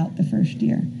our way out the first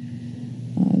year.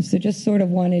 So just sort of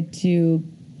wanted to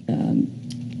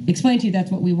explain to you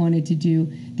that's what we wanted to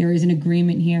do. There is an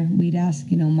agreement here. We'd ask,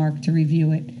 you know, Mark to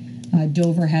review it.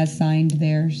 Dover has signed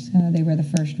theirs. They were the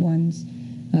first ones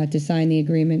to sign the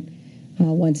agreement.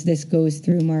 Once this goes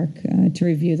through, Mark, to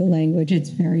review the language, it's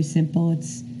very simple.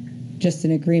 It's just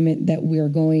an agreement that we're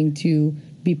going to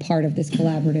be part of this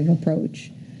collaborative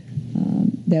approach,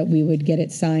 that we would get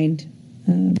it signed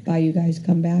by you guys,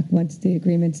 come back once the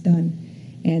agreement's done,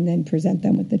 and then present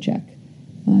them with the check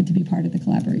to be part of the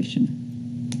collaboration.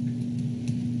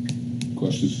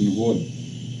 Questions from the board?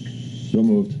 So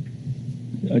moved.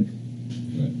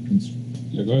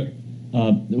 Yeah, go ahead.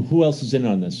 Who else is in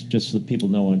on this? Just so that people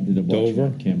know on the Dover.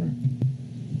 on camera.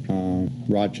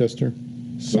 Rochester.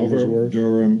 Dover, Somersworth.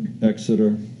 Durham,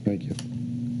 Exeter, Thank you.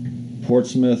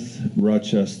 Portsmouth,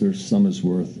 Rochester,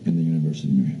 Somersworth, and the University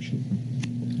of New Hampshire.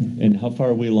 And how far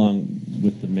are we along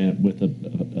with a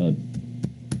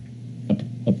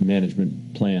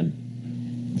management plan?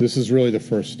 This is really the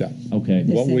first step. Okay.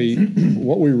 What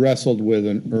we wrestled with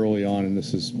early on, and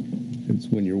it's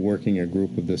when you're working a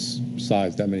group of this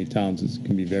size, that many towns, it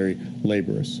can be very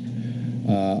laborious.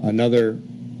 Another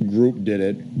group did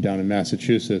it down in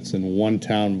Massachusetts, and one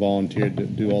town volunteered to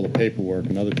do all the paperwork,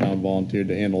 another town volunteered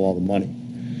to handle all the money.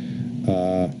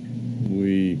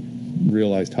 We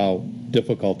realized how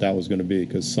difficult that was going to be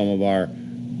because some of our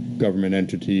government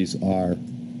entities are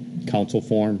council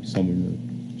form, some of them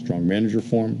are strong manager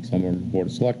form, some of them are Board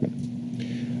of Selectmen.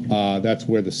 That's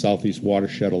where the Southeast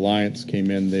Watershed Alliance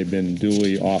came in. They've been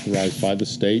duly authorized by the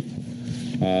state.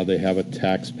 They have a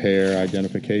taxpayer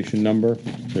identification number.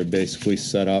 They're basically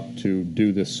set up to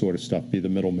do this sort of stuff, be the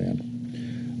middleman.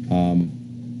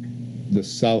 The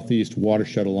Southeast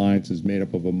Watershed Alliance is made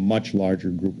up of a much larger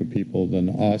group of people than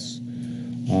us.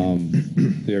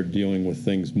 They're dealing with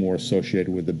things more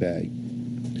associated with the Bay.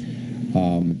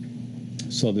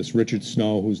 So this Richard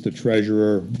Snow, who's the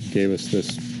treasurer, gave us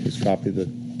his copy of the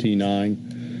T9.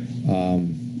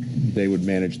 They would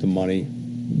manage the money.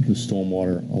 The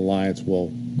Stormwater Alliance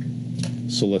will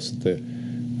solicit the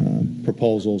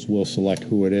proposals, we'll select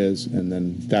who it is, and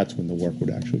then that's when the work would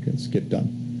actually get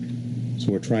done.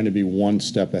 So we're trying to be one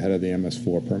step ahead of the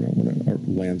MS4 permit when it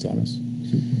lands on us,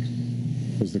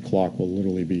 because the clock will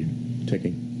literally be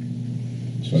ticking.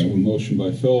 So I have a motion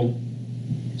by Phil,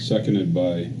 seconded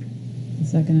by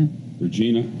Second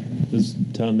Regina. Does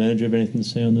the town manager have anything to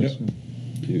say on this? Yep.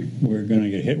 We're going to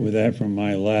get hit with that from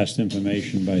my last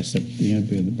information by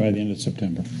the end of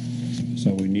September.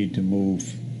 So we need to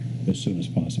move as soon as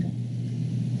possible.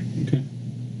 Okay.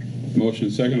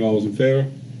 Motion second. All those in favor?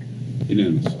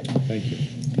 Unanimous. Thank you.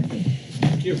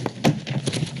 Thank you.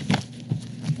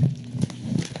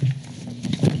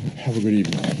 Have a good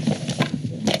evening.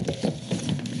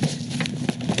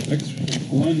 Next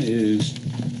one is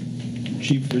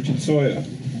Chief Richard Sawyer,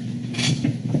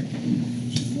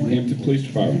 Hampton Police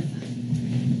Department.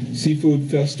 Seafood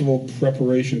Festival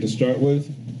preparation to start with.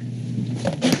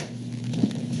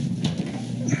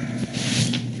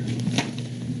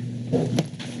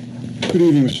 Good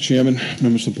evening, Mr. Chairman,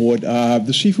 members of the board.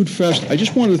 The Seafood Fest, I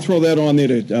just wanted to throw that on there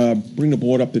to bring the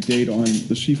board up to date on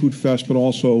the Seafood Fest, but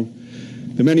also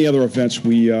the many other events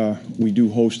we do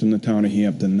host in the town of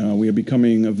Hampton. We are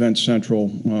becoming event central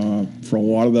for a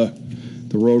lot of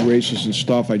the road races and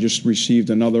stuff. I just received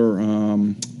another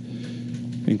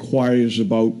inquiries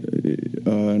about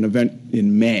an event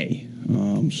in May.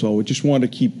 So I just wanted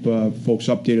to keep folks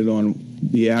updated on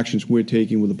the actions we're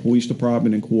taking with the police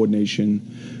department in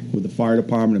coordination with the fire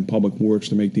department and public works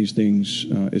to make these things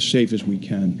as safe as we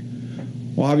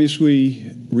can. Well,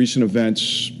 obviously, recent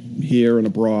events here and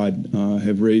abroad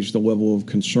have raised the level of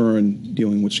concern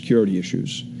dealing with security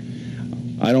issues.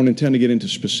 I don't intend to get into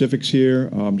specifics here.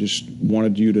 Just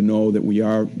wanted you to know that we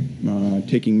are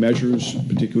taking measures,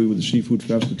 particularly with the Seafood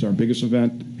Fest. It's our biggest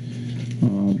event,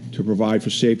 to provide for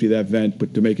safety of that event,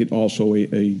 but to make it also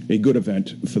a good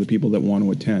event for the people that want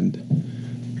to attend.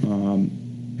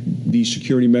 These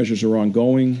security measures are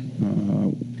ongoing.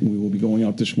 We will be going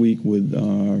out this week with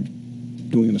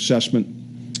doing an assessment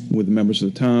with the members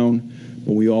of the town,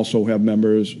 but we also have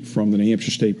members from the New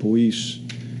Hampshire State Police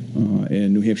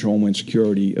and New Hampshire Homeland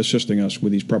Security assisting us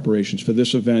with these preparations for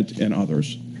this event and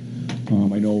others.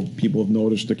 I know people have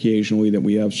noticed occasionally that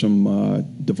we have some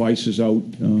devices out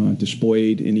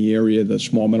displayed in the area, the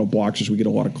small metal boxes we get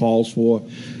a lot of calls for.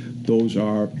 Those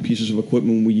are pieces of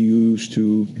equipment we use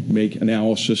to make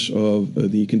analysis of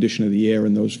the condition of the air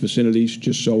in those vicinities,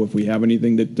 just so if we have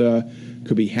anything that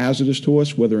could be hazardous to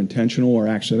us, whether intentional or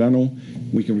accidental,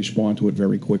 we can respond to it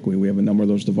very quickly. We have a number of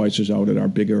those devices out at our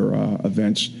bigger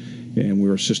events, and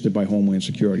we're assisted by Homeland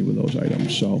Security with those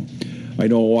items. So I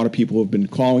know a lot of people have been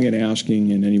calling and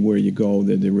asking, and anywhere you go,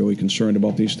 that they're really concerned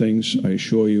about these things. I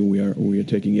assure you we are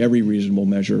taking every reasonable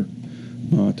measure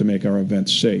to make our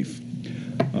events safe.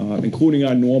 Including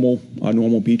our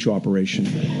normal beach operation.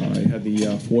 I had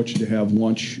the fortune to have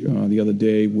lunch the other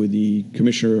day with the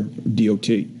Commissioner DOT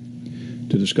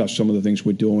to discuss some of the things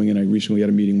we're doing, and I recently had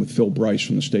a meeting with Phil Bryce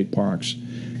from the State Parks.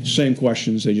 Same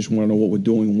questions, they just want to know what we're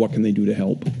doing and what can they do to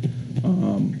help.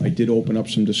 I did open up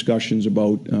some discussions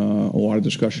about, a lot of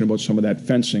discussion about some of that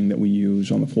fencing that we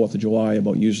use on the 4th of July,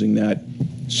 about using that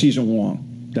season long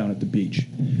down at the beach.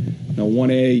 Now,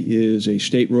 1A is a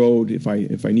state road. If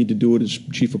I need to do it as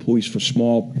chief of police for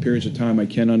small periods of time, I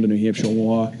can under New Hampshire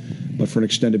law. But for an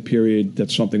extended period,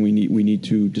 that's something we need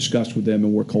to discuss with them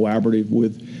and work collaborative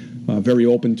with. Very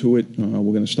open to it.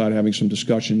 We're going to start having some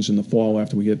discussions in the fall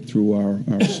after we get through our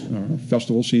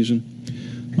festival season.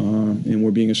 And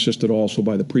we're being assisted also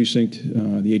by the precinct,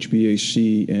 the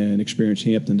HBAC, and Experience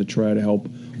Hampton to try to help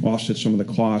offset some of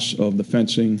the costs of the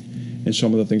fencing and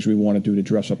some of the things we want to do to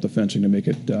dress up the fencing to make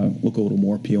it look a little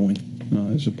more appealing,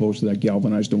 as opposed to that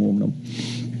galvanized aluminum.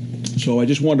 So I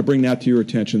just wanted to bring that to your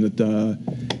attention, that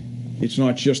it's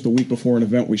not just the week before an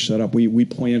event we set up. We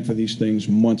plan for these things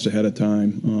months ahead of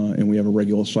time, and we have a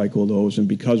regular cycle of those. And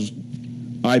because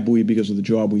I believe, because of the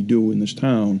job we do in this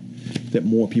town, that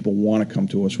more people want to come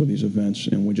to us with these events,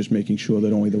 and we're just making sure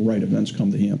that only the right events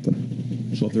come to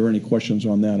Hampton. So if there are any questions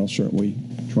on that, I'll certainly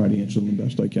try to answer them the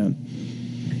best I can.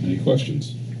 Any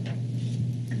questions?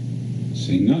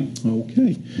 Seeing none.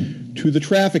 Okay. To the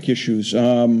traffic issues,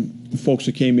 folks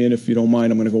that came in, if you don't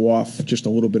mind, I'm going to go off just a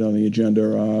little bit on the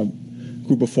agenda.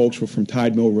 Group of folks were from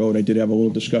Tide Mill Road. I did have a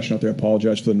little discussion out there. I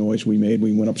apologize for the noise we made.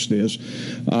 We went upstairs.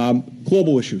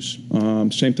 Global issues.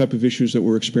 Same type of issues that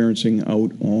we're experiencing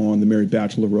out on the Mary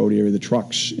Batchelor Road area, the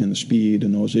trucks and the speed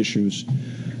and those issues.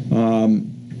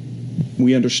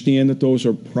 We understand that those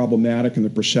are problematic and the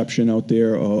perception out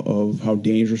there of how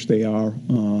dangerous they are.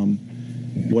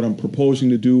 What I'm proposing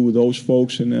to do with those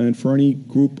folks and for any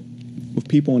group of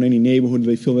people in any neighborhood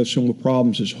they feel they have similar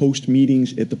problems is host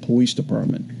meetings at the police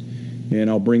department. And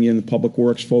I'll bring in the public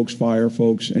works folks, fire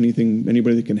folks,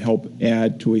 anybody that can help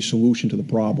add to a solution to the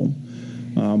problem.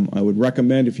 I would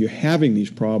recommend if you're having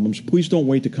these problems, please don't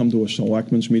wait to come to a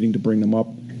selectmen's meeting to bring them up.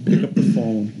 Pick up the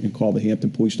phone and call the Hampton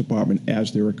Police Department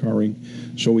as they're occurring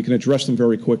so we can address them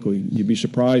very quickly. You'd be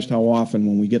surprised how often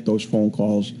when we get those phone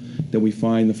calls that we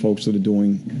find the folks that are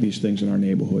doing these things in our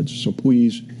neighborhoods. So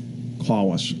please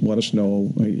call us. Let us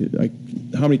know.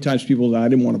 How many times people say, I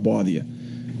didn't want to bother you.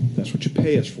 That's what you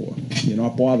pay us for. You're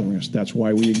not bothering us. That's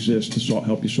why we exist, to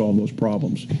help you solve those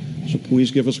problems. So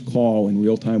please give us a call in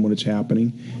real time when it's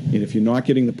happening. And if you're not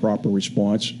getting the proper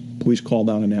response, please call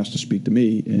down and ask to speak to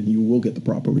me, and you will get the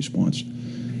proper response.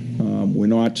 We're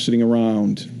not sitting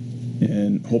around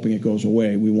and hoping it goes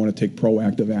away. We want to take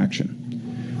proactive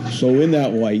action. So in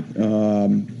that light,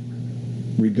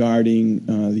 regarding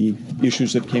the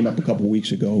issues that came up a couple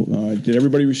weeks ago. Did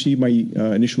everybody receive my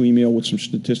initial email with some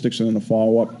statistics and then a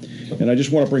follow-up? And I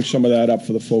just want to bring some of that up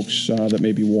for the folks that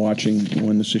may be watching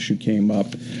when this issue came up.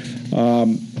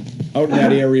 Out in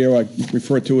that area, I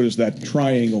refer to it as that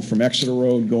triangle from Exeter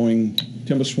Road going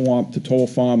Timber Swamp to Toll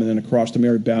Farm and then across to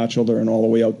Mary Batchelder and all the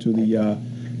way out to the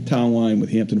town line with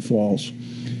Hampton Falls.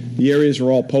 The areas are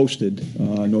all posted,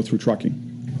 no through trucking.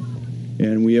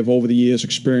 And we have over the years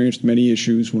experienced many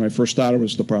issues. When I first started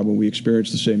with the problem, we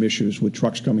experienced the same issues with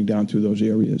trucks coming down through those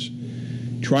areas.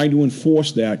 Trying to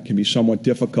enforce that can be somewhat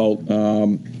difficult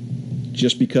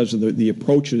just because of the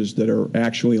approaches that are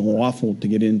actually lawful to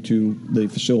get into the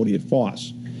facility at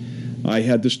Foss. I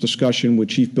had this discussion with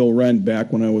Chief Bill Wren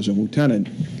back when I was a lieutenant.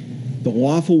 The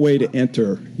lawful way to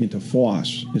enter into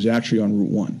Foss is actually on Route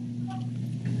 1,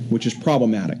 which is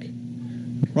problematic.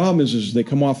 The problem is they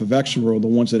come off of Exeter Road, the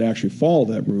ones that actually follow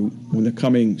that route, when they're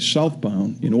coming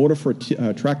southbound, in order for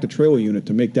a tractor-trailer unit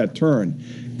to make that turn,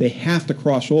 they have to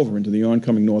cross over into the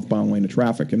oncoming northbound lane of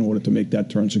traffic in order to make that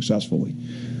turn successfully.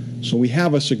 So we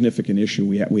have a significant issue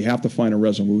we have to find a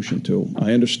resolution to.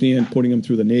 I understand putting them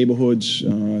through the neighborhoods.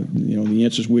 The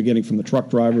answers we're getting from the truck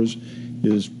drivers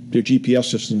is their GPS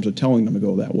systems are telling them to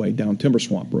go that way down Timber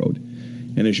Swamp Road.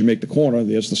 And as you make the corner,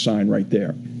 there's the sign right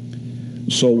there.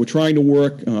 So we're trying to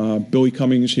work. Billy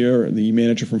Cummings here, the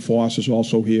manager from Foss, is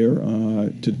also here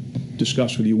to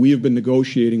discuss with you. We have been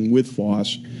negotiating with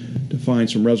Foss to find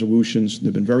some resolutions.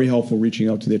 They've been very helpful reaching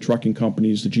out to their trucking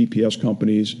companies, the GPS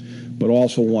companies, but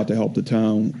also want to help the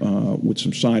town with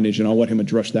some signage, and I'll let him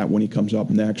address that when he comes up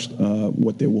next,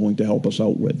 what they're willing to help us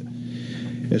out with.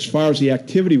 As far as the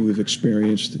activity we've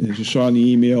experienced, as you saw in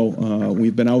the email,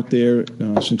 we've been out there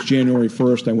since January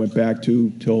 1st. I went back till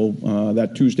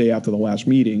that Tuesday after the last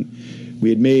meeting. We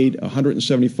had made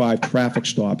 175 traffic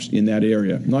stops in that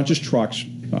area, not just trucks.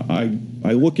 I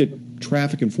look at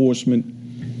traffic enforcement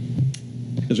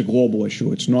as a global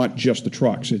issue. It's not just the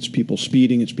trucks. It's people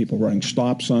speeding. It's people running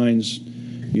stop signs.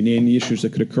 You name the issues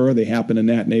that could occur. They happen in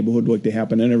that neighborhood like they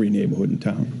happen in every neighborhood in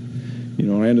town.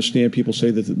 I understand people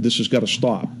say that this has got to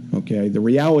stop, okay? The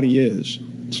reality is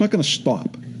it's not going to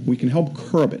stop. We can help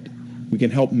curb it. We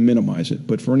can help minimize it.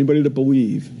 But for anybody to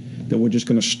believe that we're just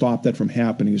going to stop that from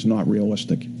happening is not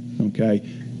realistic, okay?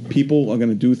 People are going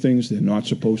to do things they're not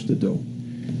supposed to do.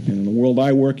 And in the world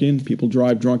I work in, people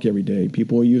drive drunk every day.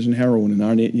 People are using heroin and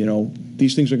aren't,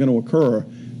 these things are going to occur.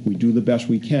 We do the best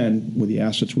we can with the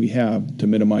assets we have to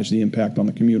minimize the impact on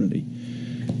the community.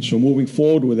 So moving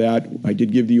forward with that, I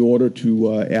did give the order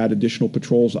to add additional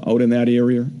patrols out in that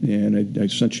area, and I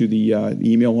sent you the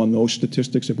email on those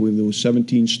statistics. I believe there was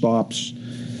 17 stops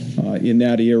in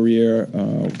that area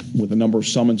with a number of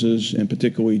summonses, and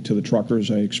particularly to the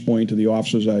truckers. I explained to the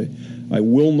officers I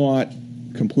will not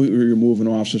completely remove an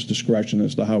officer's discretion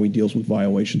as to how he deals with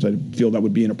violations. I feel that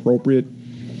would be inappropriate.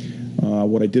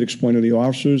 What I did explain to the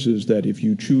officers is that if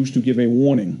you choose to give a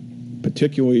warning,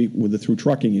 particularly with the through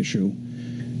trucking issue,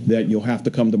 that you'll have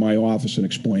to come to my office and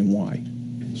explain why.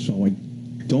 So I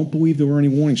don't believe there were any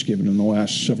warnings given in the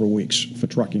last several weeks for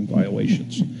trucking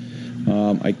violations.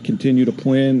 I continue to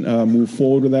plan, move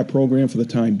forward with that program for the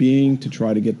time being to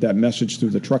try to get that message through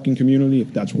the trucking community,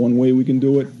 if that's one way we can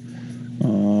do it.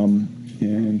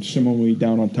 And similarly,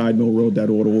 down on Tide Mill Road, that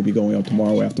order will be going out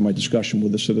tomorrow after my discussion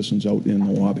with the citizens out in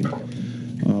the lobby.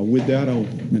 With that, I'll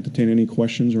entertain any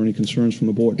questions or any concerns from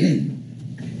the board.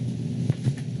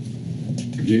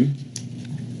 Jim?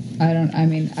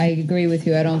 I agree with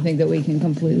you. I don't think that we can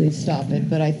completely stop it,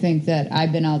 but I think that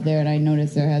I've been out there and I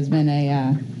noticed there has been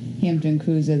a Hampton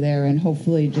Cruiser there, and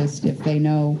hopefully just if they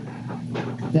know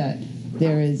that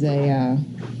there is a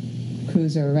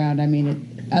cruiser around,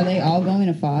 are they all going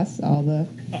to Foss? All the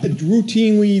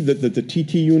routinely, the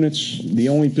TT units, the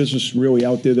only business really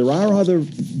out there. There are other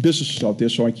businesses out there,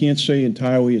 so I can't say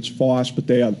entirely it's Foss, but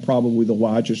they are probably the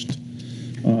largest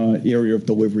area of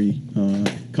delivery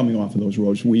coming off of those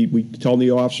roads. We tell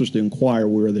the officers to inquire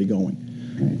where are they going.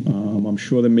 I'm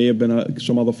sure there may have been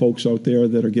some other folks out there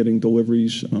that are getting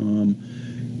deliveries,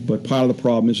 but part of the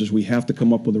problem is we have to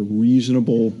come up with a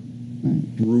reasonable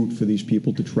route for these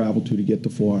people to travel to get to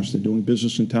Foss. They're doing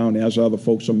business in town, as are the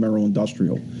folks on Merrill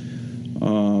Industrial.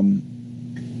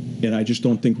 And I just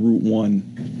don't think Route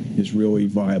 1 is really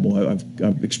viable. I've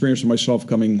experienced it myself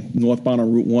coming northbound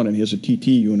on Route 1, and here's a TT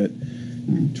unit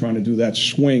trying to do that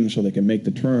swing so they can make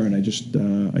the turn. I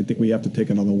think we have to take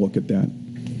another look at that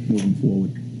moving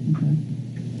forward.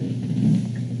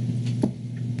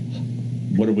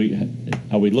 What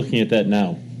are we looking at that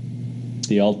now?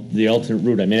 the alternate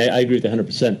route? I mean, I agree with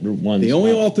 100% Route 1. The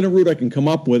only alternate route I can come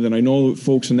up with, and I know that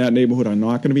folks in that neighborhood are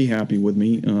not going to be happy with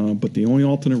me, but the only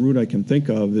alternate route I can think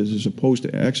of is, as opposed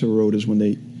to Exeter Road, is when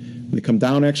they come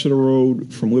down Exeter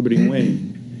Road from Liberty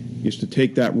Lane, is to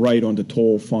take that right onto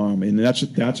Toll Farm, and that's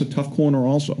a tough corner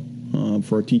also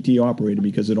for a TT operator,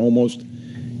 because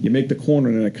you make the corner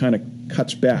and it kind of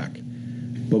cuts back.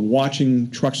 But watching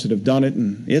trucks that have done it,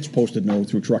 and it's posted no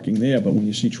through trucking there, but when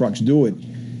you see trucks do it,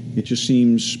 it just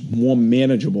seems more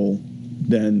manageable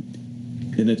than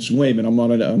in its way. But I'm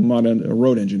not a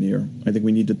road engineer. I think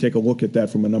we need to take a look at that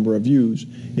from a number of views.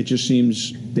 It just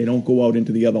seems they don't go out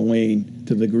into the other lane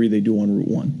to the degree they do on Route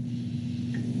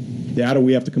 1. That, or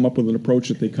we have to come up with an approach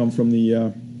that they come from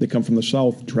the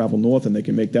south, travel north, and they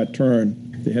can make that turn.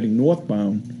 If they're heading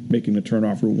northbound, making the turn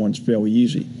off Route 1 is fairly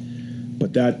easy.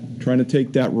 But trying to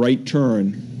take that right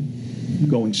turn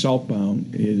going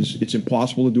southbound it's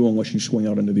impossible to do unless you swing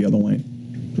out into the other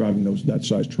lane, driving that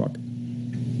size truck.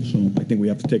 So I think we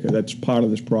have to that's part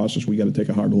of this process. We got to take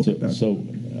a hard look at that. So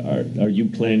are you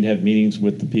planning to have meetings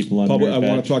with the people on I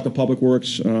want to talk to Public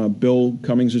Works. Bill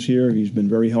Cummings is here. He's been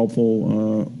very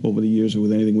helpful over the years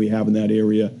with anything we have in that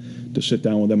area, to sit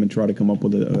down with them and try to come up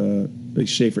with a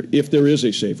safer, if there is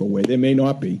a safer way. There may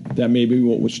not be. That may be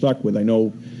what we're stuck with. I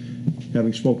know,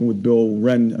 having spoken with Bill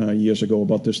Wren years ago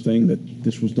about this thing, that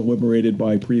this was deliberated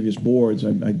by previous boards.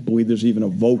 I believe there's even a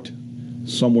vote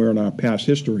somewhere in our past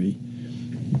history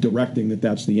directing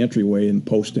that's the entryway, and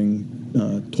posting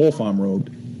Toll Farm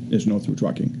Road is no through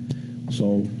trucking.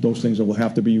 So those things will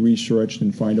have to be researched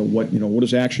and find out what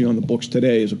is actually on the books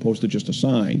today, as opposed to just a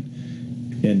sign,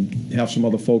 and have some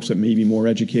other folks that may be more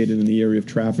educated in the area of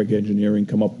traffic engineering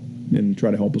come up and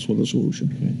try to help us with a solution.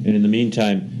 Okay. And in the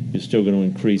meantime, you're still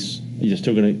going to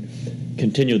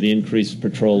continue the increased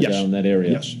patrol down that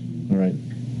area? Yes. All right.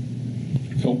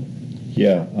 Phil?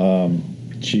 Yeah.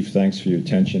 Chief, thanks for your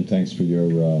attention. Thanks for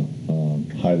your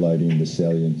highlighting the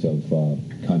salient of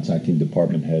contacting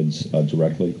department heads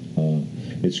directly.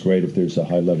 It's great if there's a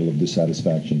high level of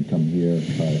dissatisfaction to come here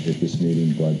at this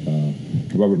meeting, but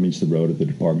the rubber meets the road at the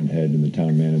department head and the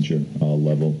town manager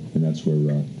level, and that's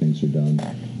where things are done.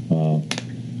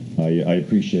 I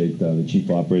appreciate the Chief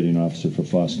Operating Officer for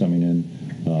FOSS coming in.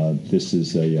 This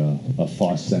is a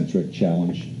FOSS-centric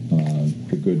challenge.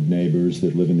 The good neighbors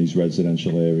that live in these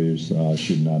residential areas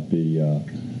should not be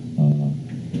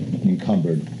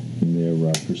encumbered in their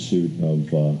pursuit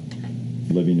of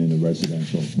living in a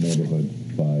residential neighborhood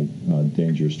by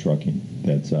dangerous trucking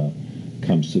that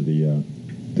comes to the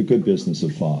good business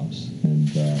of FOSS. And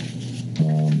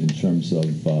in terms of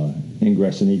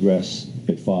ingress and egress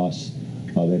at FOSS,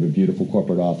 they have a beautiful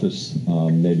corporate office,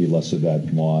 maybe less of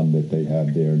that lawn that they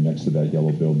have there next to that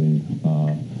yellow building.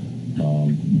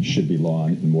 Should be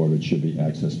lawn, and more of it should be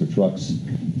access for trucks.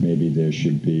 Maybe there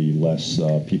should be less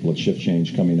people at shift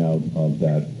change coming out of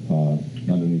that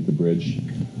underneath the bridge,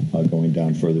 going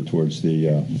down further towards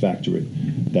the factory.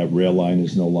 That rail line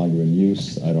is no longer in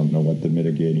use. I don't know what the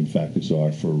mitigating factors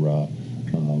are for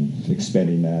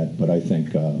expanding that, but I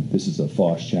think this is a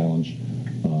FOSS challenge.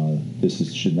 This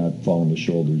should not fall on the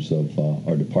shoulders of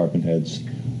our department heads,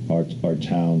 our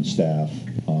town staff,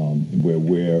 where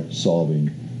we're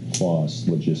solving FOSS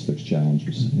logistics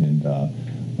challenges. And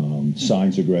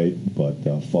signs are great, but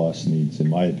FOSS needs, in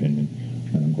my opinion,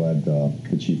 and I'm glad the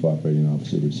Chief Operating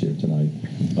Officer is here tonight,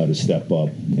 to step up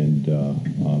and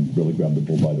really grab the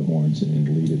bull by the horns and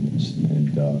lead in this,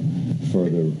 and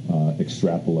further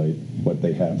extrapolate what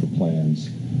they have for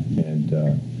plans, and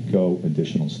go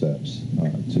additional steps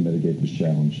to mitigate this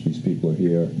challenge. These people are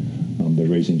here, they're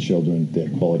raising children, they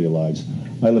have quality of lives.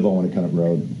 I live on Winnicott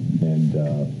Road, and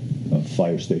a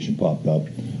fire station popped up,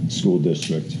 school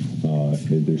district.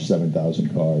 There's 7,000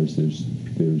 cars. There's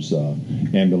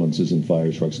ambulances and fire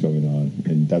trucks going on,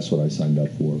 and that's what I signed up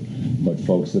for. But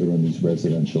folks that are in these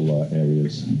residential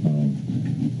areas,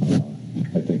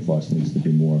 I think FOSS needs to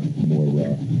be more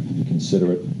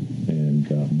considerate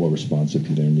and more responsive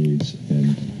to their needs,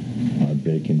 and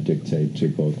they can dictate to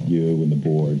both you and the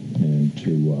board and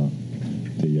to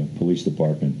the police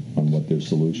department on what their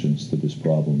solutions to this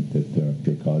problem that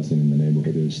they're causing in the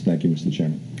neighborhood is. Thank you, Mr.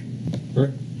 Chairman.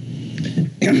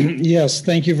 Yes,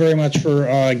 thank you very much for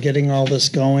getting all this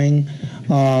going.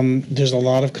 There's a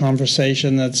lot of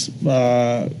conversation that's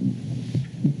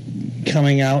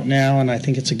coming out now, and I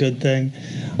think it's a good thing.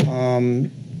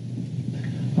 I'm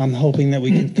hoping that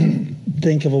we can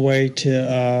think of a way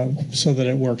to so that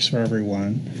it works for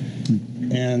everyone.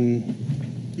 And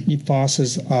FOSS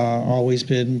has always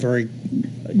been very,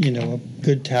 a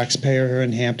good taxpayer here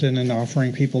in Hampton and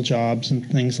offering people jobs and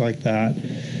things like that.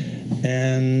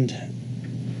 And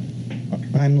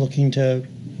I'm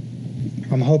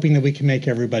hoping that we can make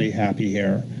everybody happy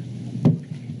here.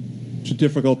 It's a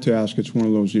difficult task. It's one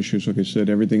of those issues, like I said,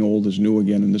 everything old is new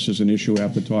again, and this is an issue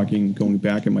after going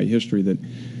back in my history that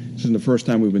this isn't the first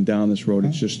time we've been down this road.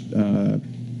 It's just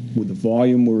with the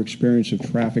volume we're experiencing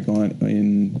of traffic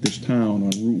in this town, on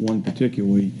Route 1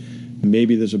 particularly,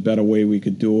 maybe there's a better way we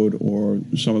could do it, or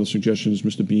some of the suggestions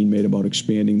Mr. Bean made about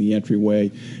expanding the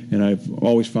entryway. And I've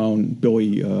always found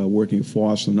Billy, working at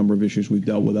FOSS, the number of issues we've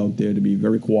dealt with out there, to be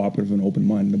very cooperative and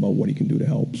open-minded about what he can do to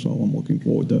help. So I'm looking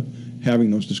forward to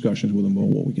having those discussions with him about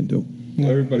what we can do.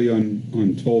 Everybody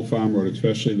on Toll Farm Road,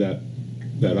 especially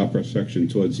that upper section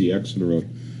towards the Exeter Road,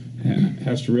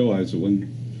 has to realize that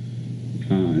when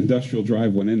Industrial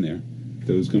Drive went in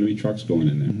there was going to be trucks going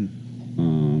in there.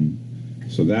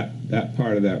 So that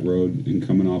part of that road and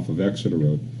coming off of Exeter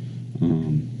Road,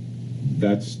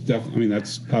 that's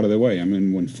part of the way. I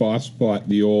mean, when Foss bought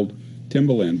the old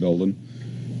Timberland building,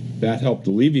 that helped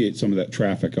alleviate some of that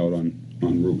traffic out on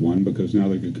Route 1, because now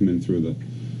they could come in through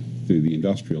the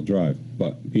Industrial Drive.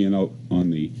 But being out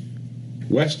on the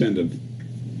west end of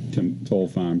Toll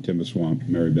Farm, Timber Swamp,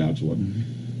 Mary Bachelor,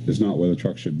 is not where the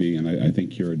truck should be, and I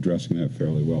think you're addressing that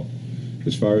fairly well.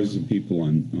 As far as the people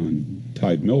on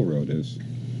Tide Mill Road is,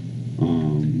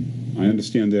 I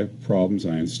understand their problems,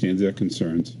 I understand their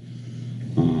concerns,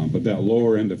 but that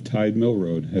lower end of Tide Mill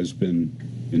Road has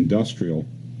been industrial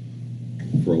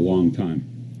for a long time,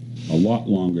 a lot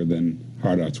longer than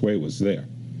Hard Arts Way was there.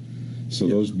 So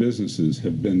those businesses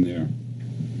have been there,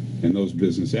 and those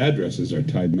business addresses are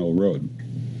Tide Mill Road.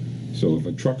 So if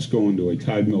a truck's going to a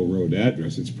Tide Mill Road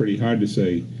address, it's pretty hard to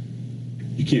say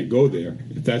you can't go there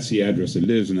if that's the address it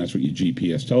is and that's what your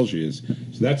GPS tells you is.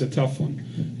 So that's a tough one.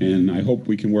 And I hope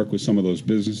we can work with some of those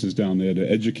businesses down there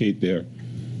to educate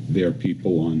their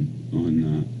people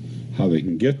on how they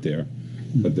can get there.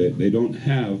 But they don't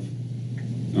have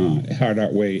Hard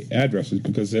Art Way addresses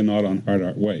because they're not on Hard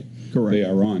Art Way. Correct. They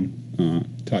are on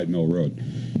Tide Mill Road.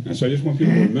 And so I just want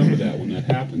people to remember that when that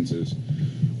happens is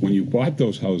when you bought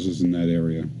those houses in that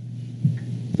area,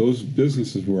 those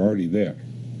businesses were already there.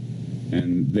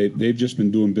 And they've just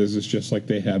been doing business just like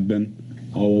they have been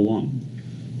all along.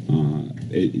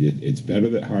 It's better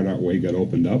that Hard Art Way got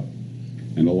opened up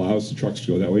and allows the trucks to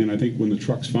go that way. And I think when the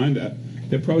trucks find that,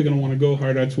 they're probably going to want to go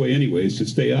Hard Arts Way anyways to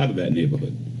stay out of that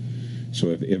neighborhood.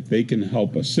 So if they can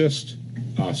help assist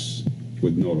us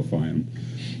with notifying them.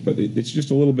 But it's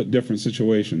just a little bit different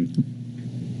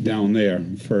situation down there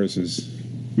versus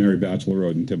Mary Bachelor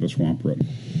Road and Timber Swamp Road.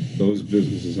 Those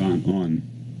businesses aren't on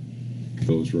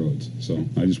those roads. So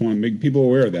I just want to make people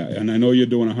aware of that. And I know you're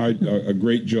doing a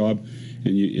great job,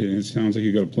 and it sounds like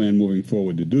you got a plan moving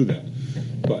forward to do that.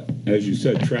 But as you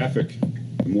said, traffic,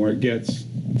 the more it gets,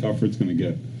 the tougher it's going to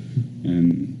get.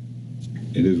 And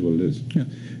it is what it is. Yeah.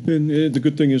 And the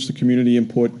good thing is the community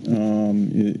input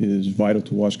is vital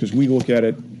to us because we look at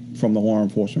it from the law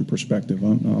enforcement perspective.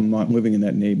 I'm not living in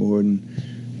that neighborhood, and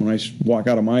when I walk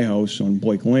out of my house on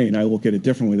Blake Lane, I look at it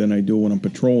differently than I do when I'm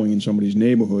patrolling in somebody's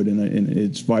neighborhood, and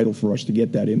it's vital for us to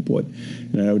get that input.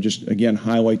 And I would just, again,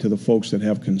 highlight to the folks that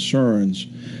have concerns,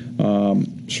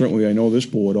 certainly I know this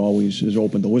board always is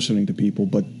open to listening to people,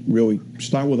 but really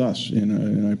start with us.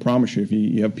 And I promise you, if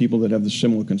you have people that have the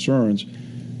similar concerns,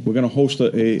 we're going to host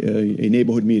a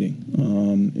neighborhood meeting.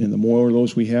 And the more of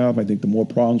those we have, I think the more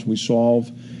problems we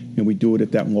solve, and we do it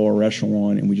at that lower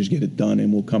echelon, and we just get it done,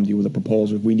 and we'll come to you with a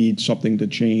proposal. If we need something to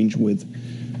change with,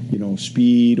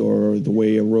 speed or the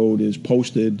way a road is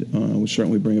posted, we'll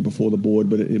certainly bring it before the board,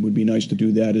 but it would be nice to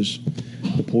do that as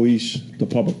the police, the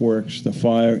public works, the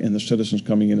fire, and the citizens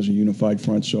coming in as a unified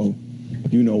front. So,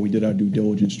 we did our due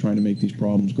diligence trying to make these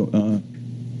problems go.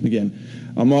 Again,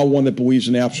 I'm not one that believes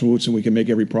in absolutes and we can make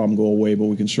every problem go away, but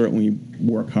we can certainly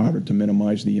work harder to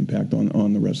minimize the impact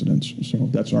on the residents. So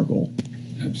that's our goal.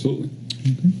 Absolutely.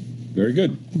 Okay. Very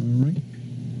good. All right.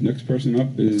 Next person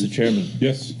up is... Mr. Chairman.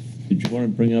 Yes. Did you want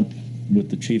to bring up with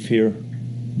the chief here,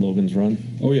 Logan's Run?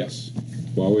 Oh, yes.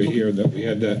 While we're here, that we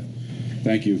had that...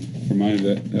 Thank you for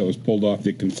reminding that was pulled off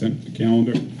the consent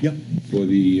calendar. Yep. For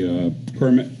the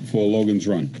permit for Logan's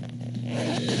Run.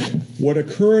 What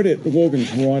occurred at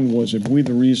Logan's Run was, I believe,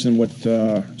 the reason what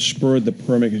spurred the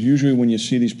permit, because usually when you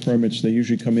see these permits, they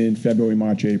usually come in February,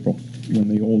 March, April, when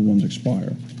the old ones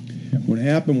expire. What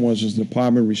happened was the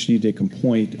department received a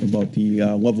complaint about the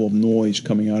level of noise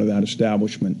coming out of that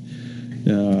establishment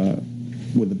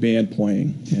with the band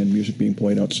playing and music being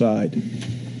played outside.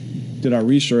 Did our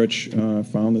research,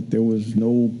 found that there was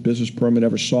no business permit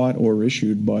ever sought or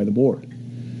issued by the board.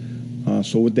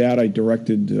 So with that, I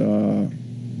directed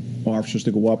officers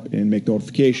to go up and make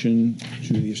notification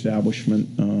to the establishment.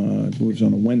 I believe it was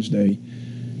on a Wednesday,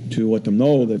 to let them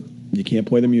know that you can't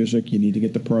play the music, you need to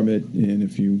get the permit, and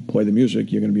if you play the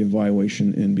music, you're going to be in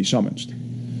violation and be summoned.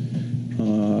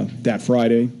 That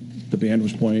Friday, the band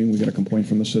was playing. We got a complaint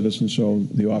from the citizens, so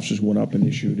the officers went up and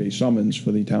issued a summons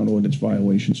for the town ordinance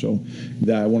violation. So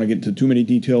that, I want to get into too many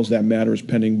details. That matter is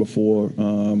pending before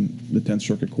the 10th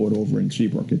Circuit Court over in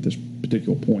Seabrook at this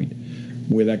particular point.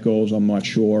 Where that goes, I'm not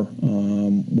sure.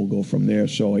 We'll go from there.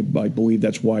 So I believe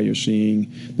that's why you're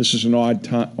seeing this is an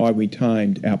oddly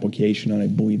timed application, and I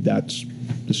believe that's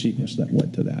the sequence that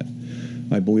led to that.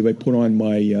 I believe I put on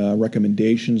my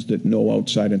recommendations that no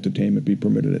outside entertainment be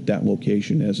permitted at that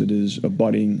location, as it is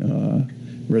abutting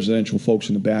residential folks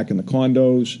in the back in the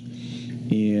condos,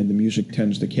 and the music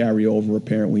tends to carry over,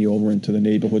 apparently, over into the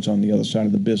neighborhoods on the other side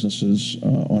of the businesses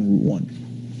on Route 1.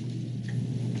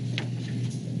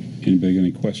 Anybody got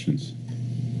any questions?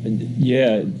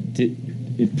 Yeah,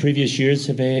 in previous years,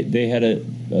 have they had a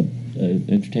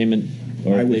entertainment?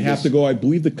 Or I would have to go. I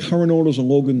believe the current owners of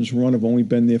Logan's Run have only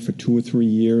been there for 2 or 3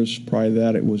 years. Prior to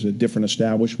that, it was a different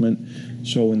establishment.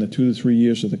 So in the 2 to 3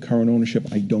 years of the current ownership,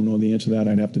 I don't know the answer to that.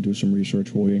 I'd have to do some research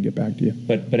for you and get back to you.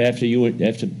 But after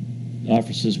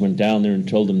officers went down there and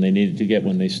told them they needed to get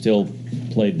one, they still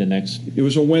played the next. It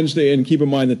was a Wednesday, and keep in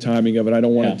mind the timing of it. I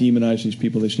don't want to demonize these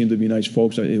people. They seem to be nice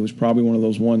folks. It was probably one of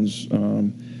those ones.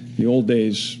 The old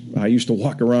days, I used to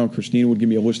walk around. Christina would give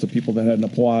me a list of people that hadn't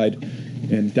applied,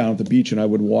 and down at the beach, and I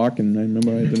would walk, and I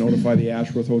remember I had to notify the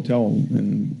Ashworth Hotel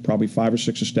and probably 5 or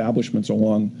 6 establishments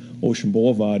along Ocean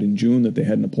Boulevard in June that they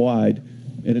hadn't applied,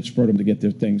 and it spurred them to get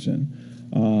their things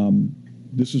in.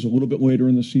 This is a little bit later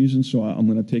in the season, so I'm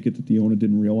going to take it that the owner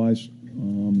didn't realize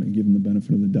and give them the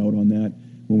benefit of the doubt on that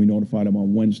when we notified them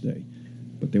on Wednesday.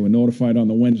 But they were notified on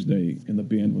the Wednesday, and the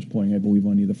band was playing, I believe,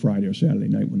 on either Friday or Saturday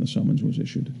night when the summons was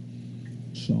issued.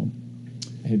 So,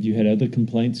 have you had other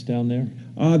complaints down there?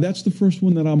 That's the first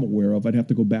one that I'm aware of. I'd have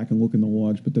to go back and look in the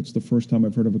logs, but that's the first time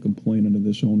I've heard of a complaint under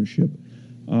this ownership.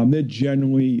 They're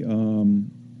generally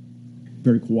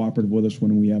very cooperative with us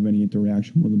when we have any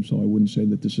interaction with them, so I wouldn't say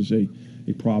that this is a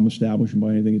problem establishment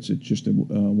by anything. It's just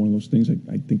one of those things.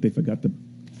 I think they forgot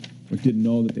or didn't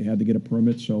know that they had to get a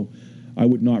permit, so I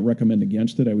would not recommend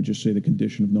against it. I would just say the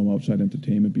condition of no outside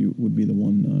entertainment would be the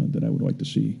one that I would like to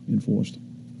see enforced.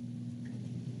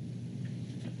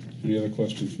 Any other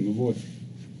questions from the board?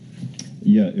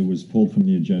 Yeah, it was pulled from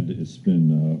the agenda. It's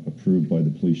been approved by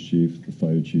the police chief, the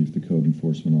fire chief, the code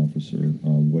enforcement officer.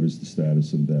 What is the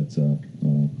status of that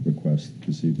request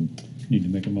this evening? Need to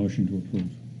make a motion to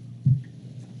approve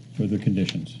for the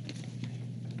conditions.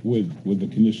 With the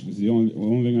conditions, the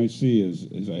only thing I see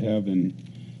is I have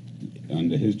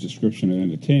under his description of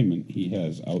entertainment, he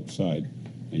has outside,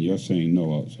 and you're saying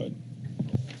no outside.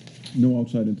 No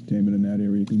outside entertainment in that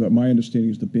area. But my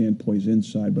understanding is the band plays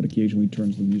inside, but occasionally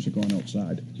turns the music on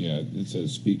outside. Yeah, it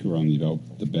says speaker on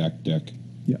the back deck.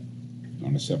 Yeah.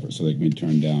 On a separate, so they can be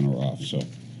turned down or off. So,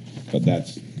 but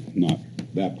that's not,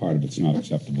 that part of it's not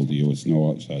acceptable to you. It's no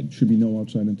outside. Should be no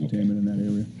outside entertainment in that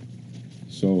area.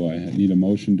 So I need a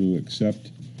motion to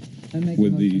accept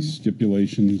with the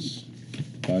stipulations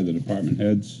by the department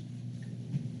heads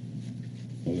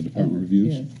or the department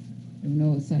reviews. Yes.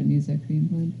 No outside music being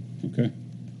played. Okay.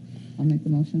 I'll make the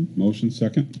motion. Motion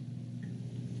second.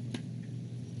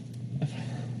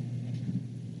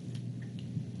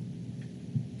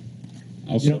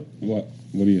 Also, what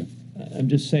do you? I'm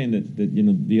just saying that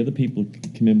the other people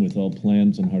come in with all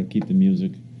plans on how to keep the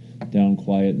music down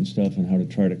quiet and stuff, and how to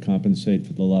try to compensate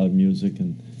for the loud music,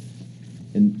 and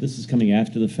this is coming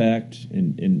after the fact,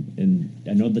 and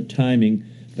I know the timing,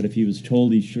 but if he was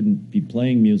told he shouldn't be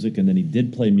playing music and then he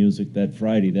did play music that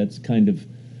Friday, that's kind of,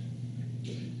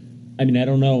 I mean, I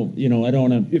don't know, I don't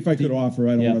want to. If I could offer,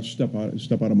 I don't want to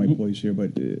step out of my place here,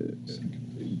 but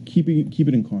keep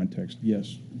it in context.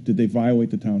 Yes. Did they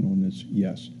violate the town ordinance?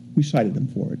 Yes. We cited them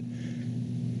for it.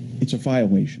 It's a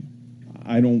violation.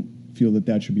 I don't feel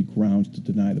that should be grounds to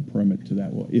deny the permit to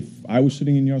that. If I was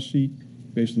sitting in your seat,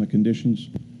 based on the conditions,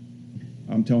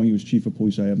 I'm telling you as chief of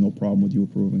police, I have no problem with you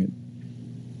approving it.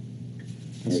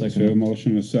 All right, so we have a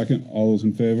motion and a second. All those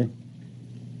in favor?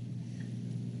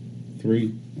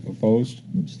 3 opposed?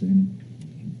 Abstaining.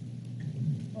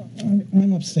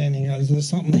 I'm abstaining. Is there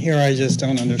something here I just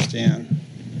don't understand?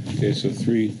 Okay, so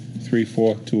 3,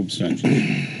 4, 2 abstentions.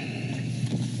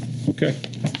 Okay.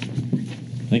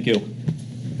 Thank you.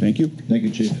 Thank you. Thank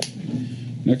you, Chief.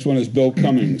 Next one is Bill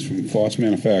Cummings from Foss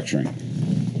Manufacturing.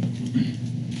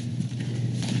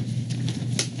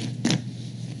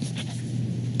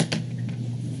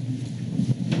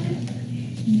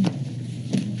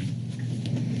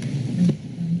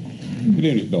 Good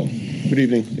evening, Bill. Good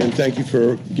evening, and thank you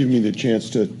for giving me the chance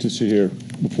to sit here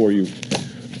before you.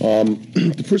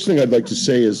 The first thing I'd like to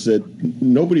say is that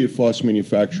nobody at Foss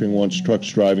Manufacturing wants trucks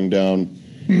driving down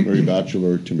Mary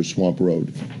Bachelor or Timber Swamp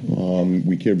Road.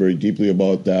 We care very deeply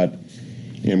about that,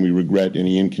 and we regret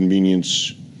any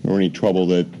inconvenience or any trouble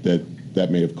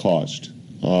that may have caused.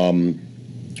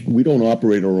 We don't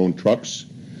operate our own trucks.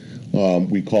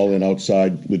 We call in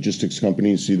outside logistics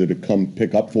companies either to come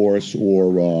pick up for us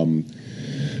or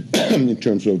in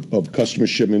terms of customer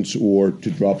shipments or to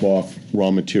drop off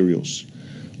raw materials.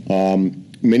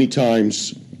 Many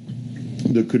times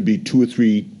there could be 2 or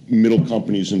 3 middle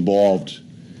companies involved.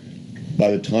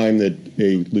 By the time that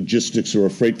a logistics or a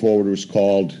freight forwarder is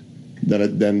called,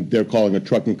 then they're calling a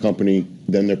trucking company,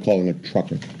 then they're calling a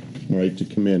trucker, all right, to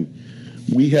come in.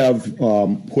 We have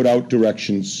put out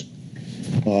directions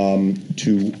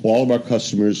to all of our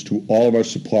customers, to all of our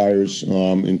suppliers,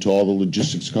 and to all the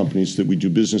logistics companies that we do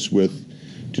business with,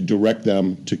 to direct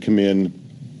them to come in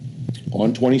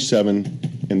on 27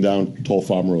 and down Toll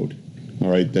Farm Road, all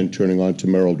right, then turning on to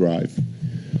Merrill Drive.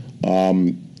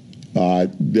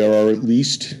 There are at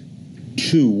least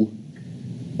 2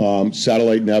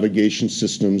 satellite navigation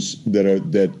systems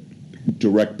that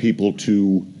direct people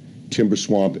to Timber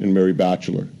Swamp and Mary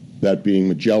Bachelor, that being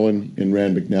Magellan and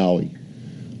Rand McNally.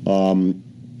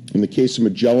 In the case of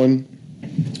Magellan,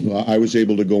 I was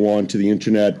able to go on to the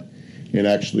internet and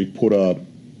actually put a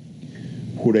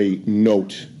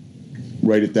note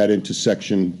right at that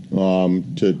intersection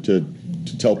to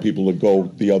tell people to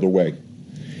go the other way.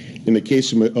 In the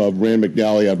case of Rand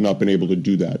McNally, I've not been able to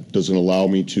do that. It doesn't allow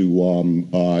me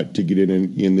to get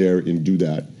in there and do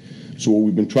that. So what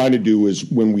we've been trying to do is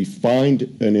when we find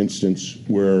an instance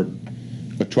where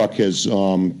a truck has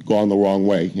gone the wrong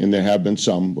way, and there have been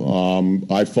some.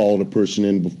 I followed a person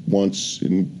in once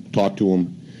and talked to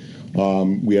him.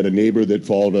 We had a neighbor that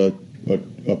followed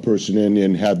a person in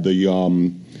and had the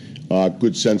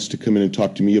good sense to come in and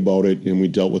talk to me about it, and we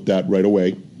dealt with that right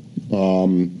away.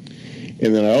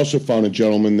 And then I also found a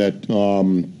gentleman that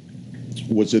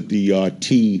was at the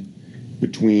T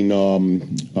between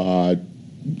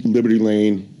Liberty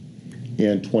Lane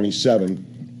and 27.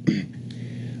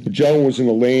 The gentleman was in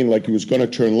the lane like he was going to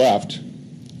turn left.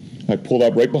 I pulled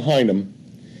up right behind him,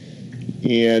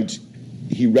 and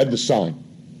he read the sign,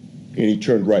 and he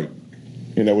turned right.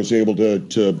 And I was able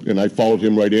to and I followed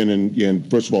him right in and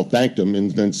first of all thanked him,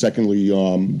 and then secondly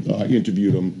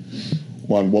interviewed him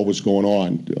on what was going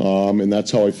on. And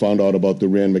that's how I found out about the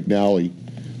Rand McNally.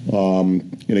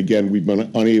 And again, we've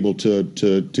been unable to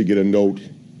get a note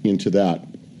into that.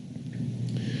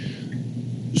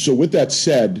 So with that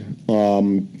said,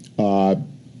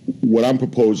 what I'm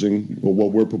proposing, or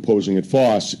what we're proposing at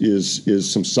Foss,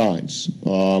 is some signs.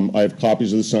 I have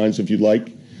copies of the signs if you'd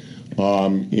like,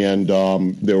 and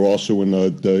they're also in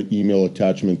the email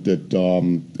attachment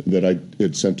that I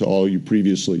had sent to all of you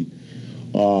previously.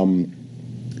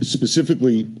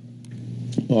 Specifically,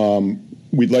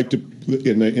 we'd like to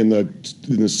in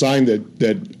the sign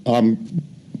that I'm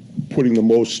putting the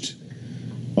most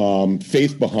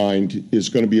faith behind is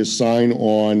going to be a sign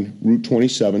on Route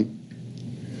 27.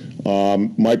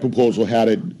 My proposal had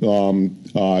it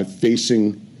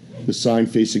facing the sign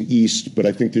facing east, but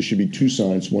I think there should be 2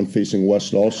 signs, one facing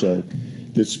west also,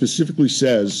 that specifically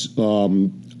says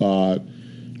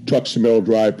trucks to Merrill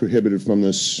Drive prohibited from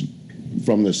this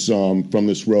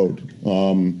road.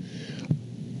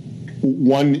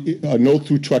 A no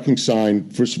through trucking sign.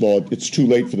 First of all, it's too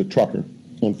late for the trucker.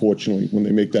 Unfortunately, when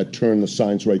they make that turn, the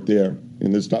sign's right there,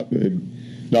 and there's not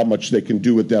much they can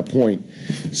do at that point.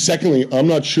 Secondly, I'm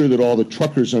not sure that all the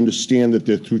truckers understand that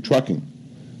they're through trucking.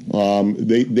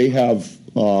 They have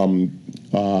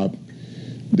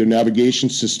their navigation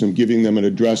system giving them an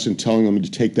address and telling them to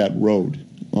take that road.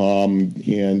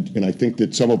 And I think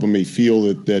that some of them may feel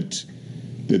that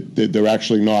they're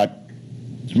actually not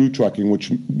through trucking,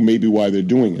 which may be why they're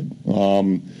doing it.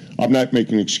 I'm not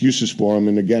making excuses for them,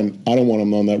 and again, I don't want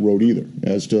them on that road either,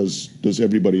 as does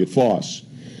everybody at Foss.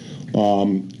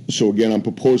 So again, I'm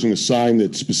proposing a sign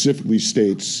that specifically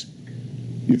states,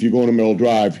 if you're going to Merrill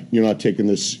Drive, you're not taking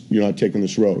this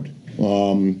road.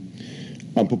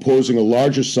 I'm proposing a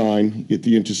larger sign at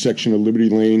the intersection of Liberty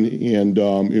Lane and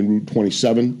in Route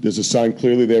 27. There's a sign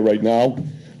clearly there right now.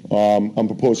 I'm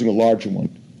proposing a larger one.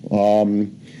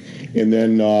 And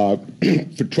then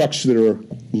for trucks that are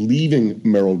leaving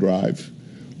Merrill Drive,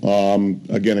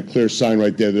 again, a clear sign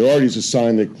right there. There already is a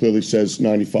sign that clearly says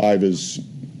 95 is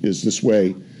this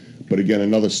way, but again,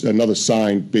 another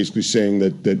sign basically saying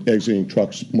that exiting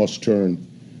trucks must turn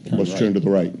to the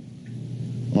right.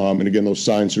 And again, those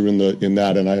signs are in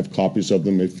that, and I have copies of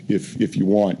them if you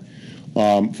want.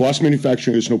 Foss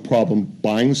Manufacturing has no problem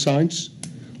buying signs.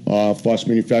 Foss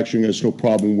Manufacturing has no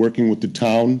problem working with the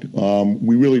town.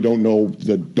 We really don't know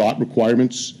the dot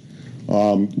requirements.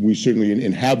 We certainly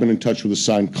and have been in touch with the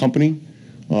sign company.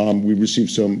 We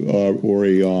received some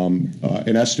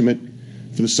an estimate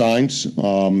for the signs,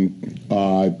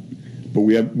 but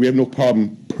we have no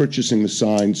problem purchasing the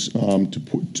signs to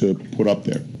put up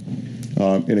there.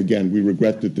 And again, we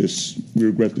regret that this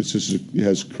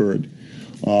has occurred.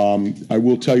 I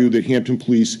will tell you that Hampton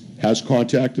Police has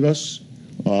contacted us.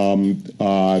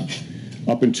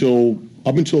 Up until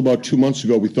about 2 months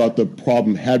ago, we thought the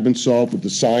problem had been solved with the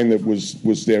sign that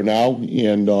was there now,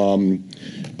 and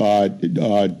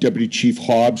Deputy Chief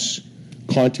Hobbs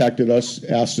contacted us,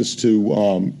 asked us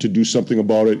to do something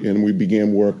about it, and we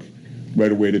began work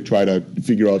right away to try to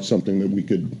figure out something that we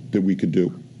could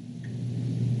do.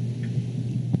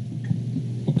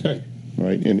 Okay. All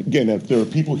right, and again, if there are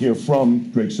people here from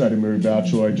Drake Side and Mary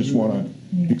Bachelor, I just want to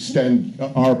extend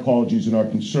our apologies and our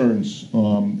concerns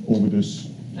over this.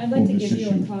 I'd like to over this give you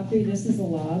issue. a copy. This is a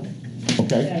log.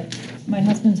 Okay. That my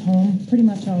husband's home pretty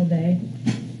much all day.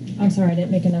 I'm sorry, I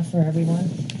didn't make enough for everyone.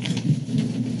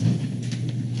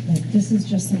 But this is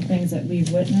just some things that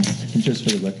we've witnessed. Just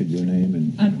for the record, your name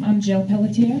and... I'm Jill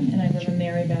Pelletier, and I live in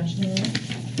Mary Bachelor.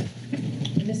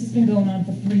 And this has been going on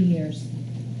for 3 years.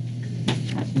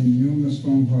 And numerous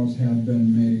phone calls have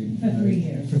been made. For 3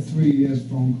 years. For 3 years,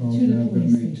 phone calls To the have been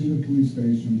police made to the police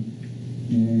station.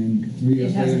 And 3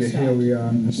 years It hasn't later, here stopped. we are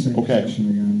in the same Okay. position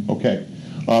again. Okay.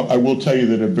 I will tell you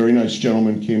that a very nice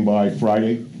gentleman came by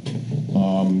Friday.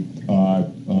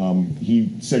 He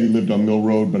said he lived on Mill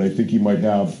Road, but I think he might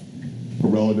have a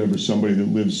relative or somebody that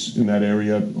lives in that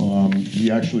area. He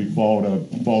actually followed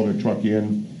a truck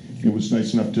in. It was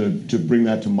nice enough to bring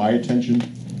that to my attention.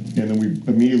 And then we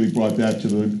immediately brought that to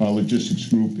the logistics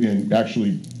group and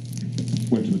actually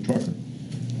went to the trucker,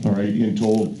 all right, and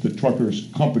told the trucker's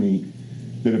company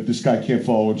that if this guy can't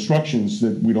follow instructions,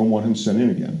 that we don't want him sent in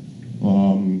again.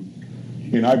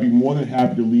 And I'd be more than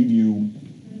happy to leave you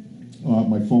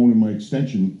my phone and my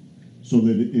extension so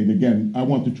that, and again, I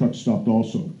want the truck stopped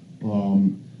also.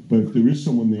 But if there is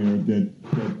someone there that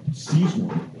sees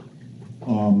one,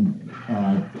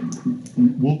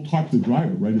 we'll talk to the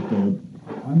driver right at the...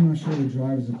 I'm not sure the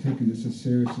drivers are taking this as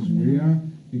serious as we are,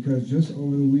 because just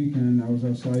over the weekend, I was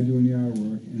outside doing yard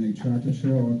work, and a tractor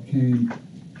trailer came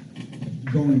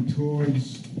going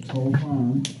towards Toll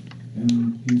Farm,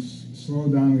 and he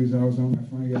slowed down because I was on my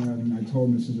front yard, and I told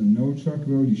him this is a no-truck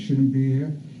road, you shouldn't be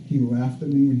here. He laughed at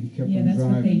me, and he kept Yeah, on that's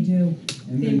driving. what they do.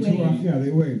 And They then wave.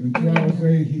 they waved. And 2 hours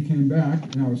later, he came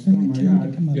back, and I was still in my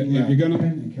yard. Yeah, He if you're laughed gonna-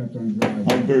 again and kept on driving.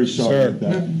 I'm very sorry Sir,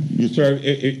 about that. sir,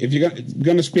 if you're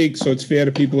going to speak, so it's fair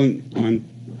to people on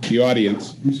the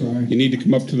audience, I'm sorry. you need to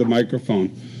come up to the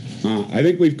microphone. I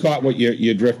think we've caught what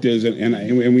your drift is,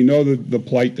 and we know the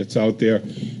plight that's out there.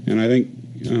 And I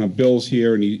think Bill's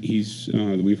here, and he's.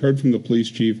 We've heard from the police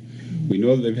chief. We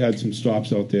know that they've had some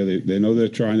stops out there. They know they're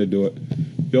trying to do it.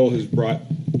 Bill has brought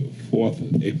forth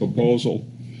a proposal.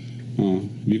 Have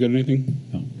you got anything?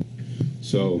 No.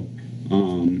 So,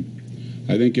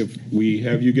 I think if we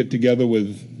have you get together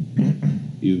with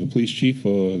either the police chief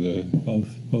or the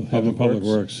Both have a Public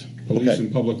Works. Police Okay.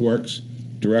 and Public Works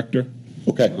Director,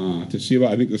 Okay, to see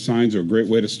about, I think the signs are a great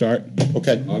way to start.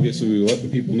 okay. Obviously, we let the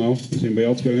people know. Does anybody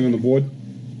else got anything on the board?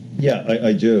 Yeah,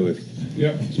 I do. If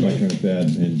Yep. it's my turn at bat,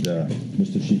 and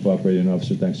Mr. Chief Operating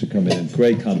Officer, thanks for coming in.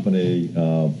 Great company,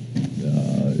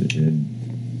 in,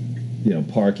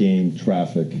 parking,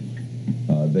 traffic.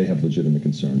 They have legitimate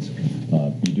concerns.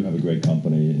 You do have a great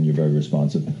company, and you're very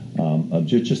responsive.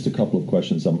 Just a couple of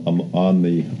questions. I'm on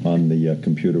the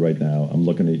computer right now. I'm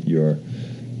looking at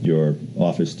your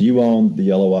office. Do you own the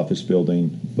yellow office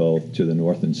building both to the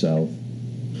north and south?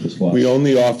 This lot? We own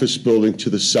the office building to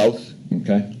the south.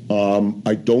 Okay.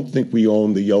 I don't think we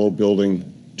own the yellow building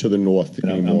to the north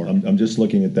And anymore. I'm just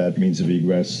looking at that means of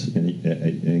egress and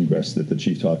ingress that the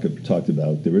chief talked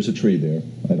about. There is a tree there.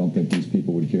 I don't think these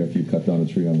people would care if you cut down a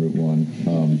tree on Route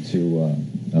 1 to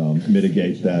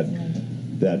mitigate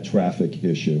that traffic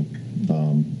issue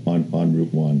on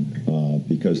Route 1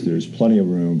 because there's plenty of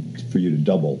room for you to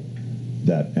double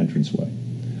that entranceway.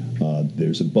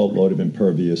 There's a boatload of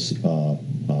impervious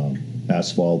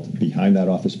asphalt behind that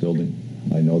office building.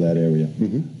 I know that area.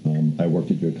 I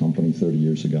worked at your company 30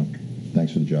 years ago.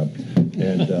 Thanks for the job.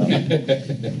 And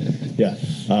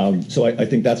so I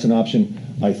think that's an option.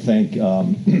 I think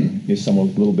is someone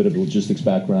with a little bit of a logistics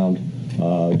background.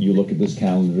 You look at this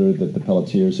calendar that the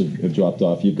Pelletiers have dropped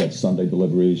off. You've got Sunday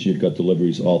deliveries. You've got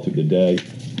deliveries all through the day.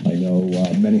 I know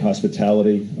many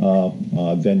hospitality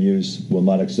venues will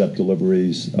not accept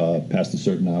deliveries past a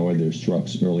certain hour. There's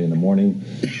trucks early in the morning.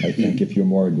 I think if you're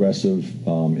more aggressive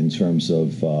in terms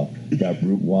of that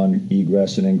Route 1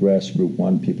 egress and ingress, Route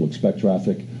 1 people expect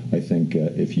traffic. I think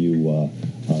if you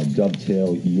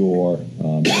dovetail your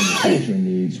manufacturing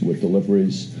needs with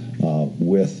deliveries,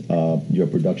 with your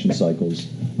production cycles,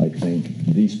 I think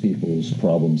these people's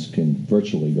problems can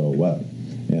virtually go away.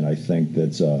 And I think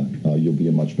that you'll be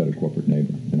a much better corporate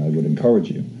neighbor. And I would encourage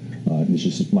you, and this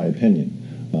is just my opinion,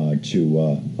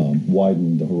 to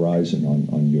widen the horizon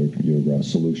on your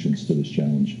solutions to this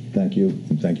challenge. Thank you,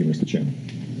 and thank you, Mr. Chairman.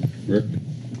 Rick?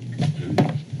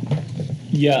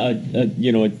 Yeah,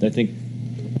 I think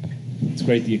it's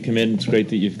great that you come in. It's great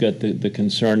that you've got the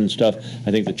concern and stuff.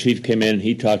 I think the chief came in and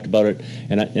he talked about it.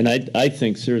 And I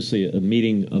think, seriously, a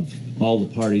meeting of all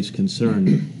the parties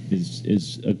concerned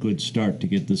is a good start to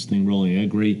get this thing rolling. I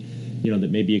agree,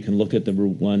 that maybe you can look at the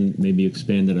Route 1, maybe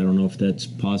expand it. I don't know if that's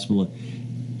possible.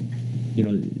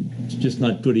 It's just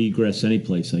not good egress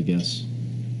anyplace, I guess,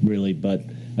 really. But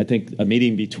I think a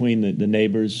meeting between the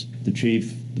neighbors, the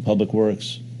chief, the public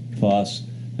works, FOSS,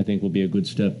 I think will be a good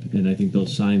step. And I think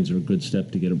those signs are a good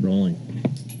step to get it rolling.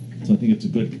 So I think it's a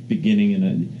good beginning,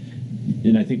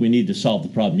 and I think we need to solve the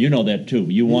problem. You know that too.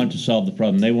 You want to solve the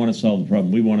problem. They want to solve the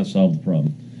problem. We want to solve the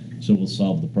problem. So we'll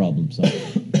solve the problem. So,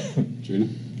 Gina?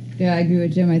 Yeah, I agree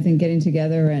with Jim. I think getting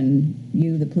together and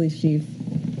you, the police chief,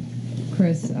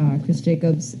 Chris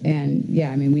Jacobs, and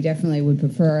yeah, I mean, we definitely would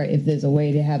prefer if there's a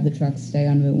way to have the trucks stay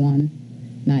on Route 1,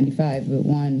 95, Route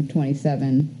 1,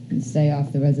 27, and stay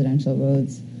off the residential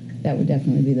roads. That would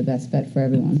definitely be the best bet for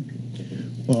everyone.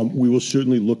 We will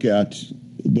certainly look at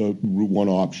the Route 1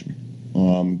 option.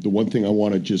 The one thing I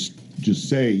want to just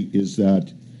say is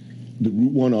that the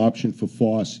Route 1 option for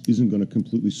FOSS isn't going to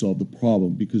completely solve the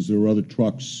problem, because there are other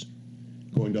trucks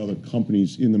going to other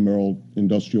companies in the Merrill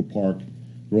Industrial Park.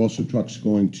 There are also trucks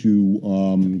going to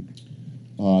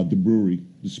the brewery,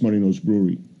 the Smutty Nose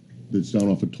Brewery, that's down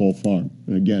off of Toll Farm.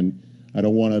 And again, I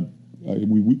don't want to.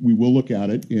 We will look at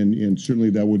it, and certainly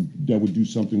that would do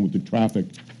something with the traffic,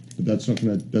 but that's not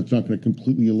going to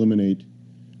completely eliminate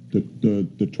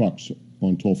the trucks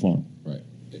on Toll Farm. Right.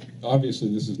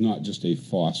 Obviously, this is not just a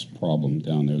FOSS problem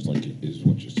down there, is what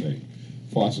you're saying.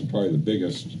 FOSS is probably the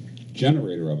biggest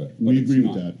generator of it. We agree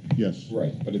with that, yes.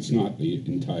 Right, but it's not the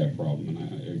entire problem, and I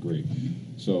agree.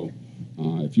 So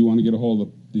if you want to get a hold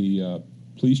of the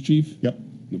police chief, yep,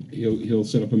 he'll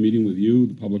set up a meeting with you,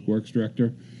 the public works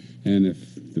director, and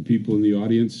if the people in the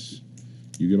audience,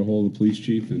 you get a hold of the police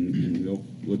chief, and they'll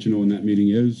let you know when that meeting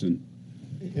is. And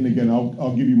again,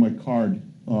 I'll give you my card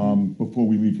before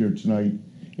we leave here tonight.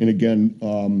 And again,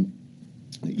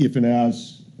 if and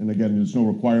as, and again, there's no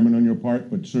requirement on your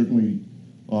part, but certainly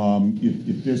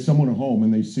if there's someone at home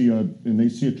and they see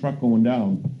a truck going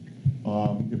down,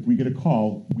 if we get a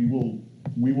call, we will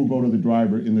go to the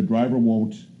driver, and the driver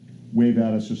won't wave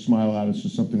at us or smile at us or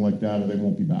something like that, or they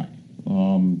won't be back.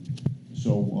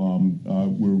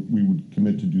 We would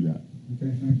commit to do that.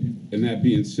 Okay, thank you. And that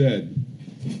being said,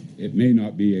 it may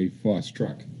not be a FOSS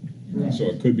truck. Right. So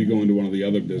it could be going to one of the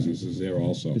other businesses there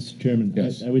also. Mr. Chairman,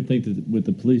 yes. I would think that with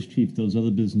the police chief, those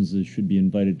other businesses should be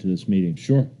invited to this meeting.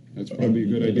 Sure. That's probably a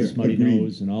good idea. Smutty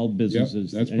Nose and all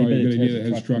businesses. Yep, that's probably a good idea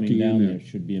that has trucking down in there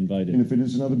should be invited. And if it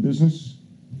is another business,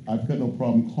 I've got no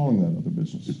problem calling that other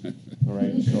business. All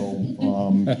right, so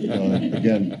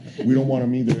again, we don't want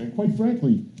them either. And quite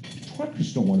frankly,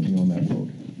 truckers don't want to be on that road.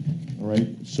 All right,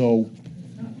 so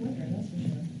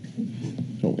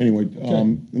anyway,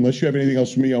 unless you have anything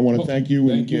else for me, I want to thank you.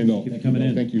 Thank you, Bill. Keep coming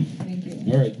in. Thank you. Thank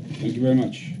you. All right, thank you very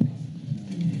much.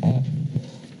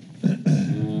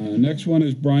 Next one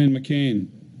is Brian McCain.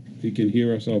 If he can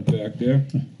hear us out back there.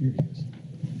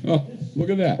 Oh,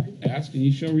 look at that. Ask and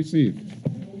ye shall receive.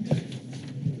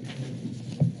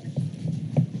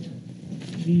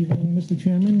 Good evening, Mr.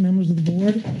 Chairman, members of the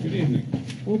board. Good evening.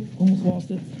 Oh, almost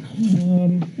lost it.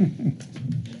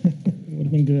 Would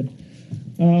have been good.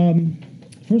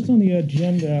 First on the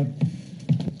agenda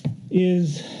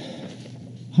is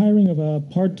hiring of a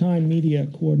part-time media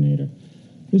coordinator.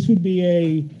 This would be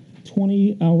a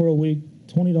 20-hour-a-week,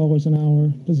 $20 an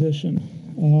hour position,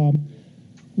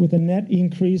 with a net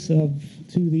increase to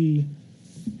the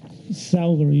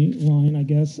salary line, I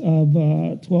guess, of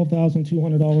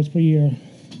 $12,200 per year.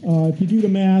 If you do the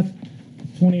math,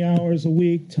 20 hours a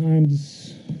week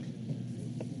times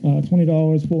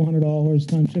 $20, $400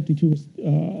 times 52 is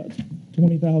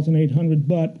 $20,800.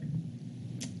 But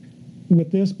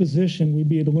with this position, we'd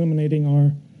be eliminating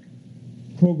our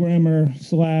programmer /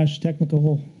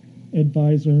 technical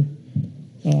advisor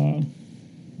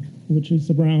which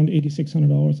is around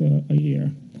 $8,600 a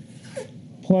year.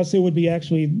 Plus, it would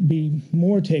be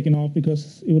more taken off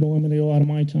because it would eliminate a lot of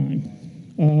my time.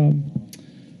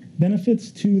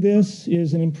 Benefits to this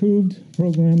is an improved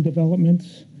program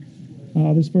development.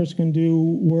 This person can do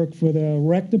work for the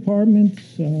rec department,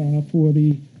 for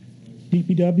the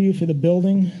DPW, for the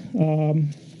building,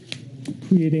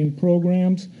 creating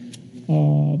programs,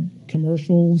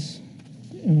 commercials,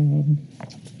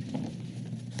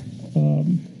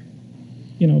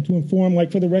 to inform,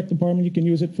 like for the rec department, you can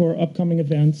use it for upcoming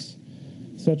events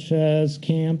such as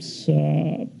camps,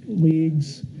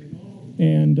 leagues,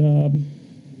 and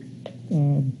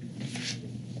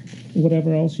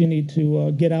whatever else you need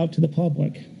to get out to the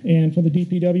public. And for the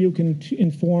DPW, you can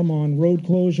inform on road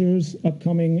closures,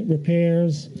 upcoming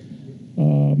repairs,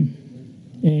 and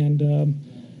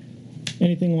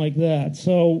anything like that.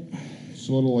 So,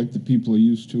 sort of like the people are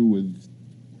used to with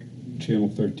Channel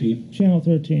 13. Channel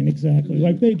 13, exactly.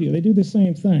 Like they do. They do the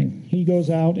same thing. He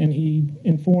goes out and he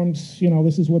informs,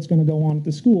 this is what's going to go on at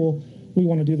the school. We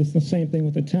want to do the same thing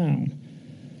with the town.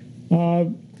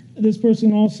 This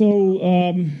person also,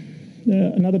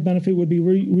 another benefit would be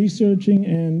researching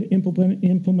and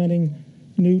implementing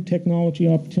new technology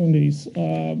opportunities,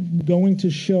 going to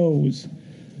shows.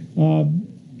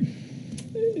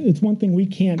 It's one thing we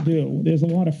can't do. There's a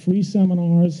lot of free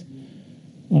seminars,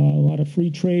 a lot of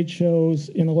free trade shows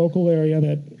in the local area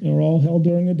that are all held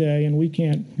during the day, and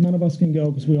none of us can go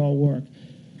because we all work.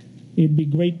 It'd be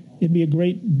a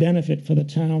great benefit for the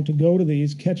town to go to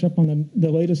these, catch up on the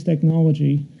latest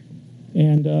technology,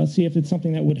 and see if it's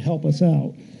something that would help us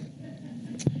out.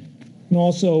 And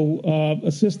also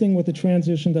assisting with the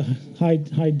transition to high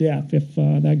def if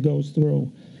that goes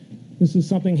through. This is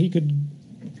something he could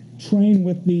train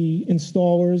with the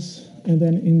installers and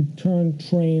then in turn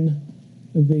train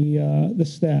the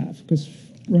staff, because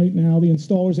right now the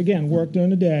installers again work during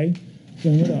the day,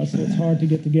 with us, so it's hard to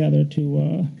get together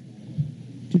to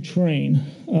train.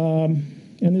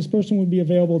 And this person would be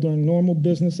available during normal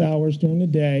business hours during the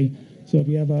day. So if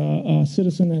you have a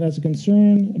citizen that has a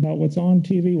concern about what's on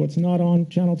TV, what's not on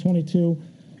Channel 22,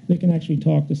 they can actually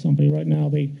talk to somebody. Right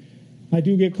now, I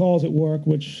do get calls at work,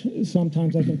 which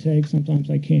sometimes I can take, sometimes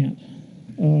I can't.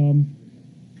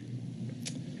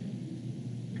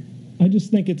 I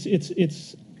just think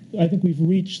I think we've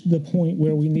reached the point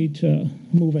where we need to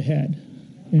move ahead.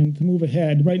 And to move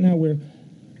ahead, right now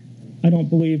I don't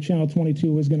believe Channel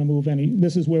 22 is going to move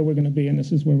this is where we're going to be and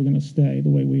this is where we're going to stay the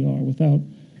way we are without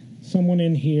someone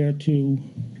in here to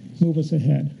move us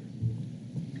ahead.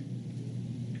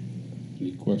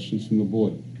 Any questions from the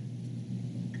board?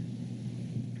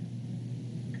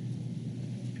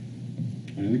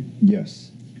 Anything?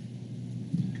 Yes.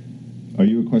 Are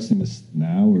you requesting this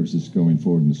now, or is this going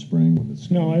forward in the spring when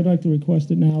it's? No, I'd like to request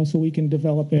it now so we can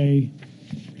develop we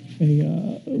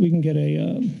can get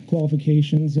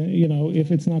qualifications.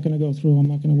 If it's not going to go through, I'm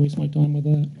not going to waste my time with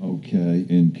that. Okay,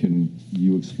 and can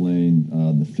you explain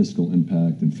the fiscal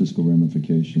impact and fiscal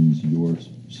ramifications, your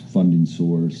funding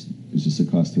source? Is this a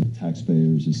cost to the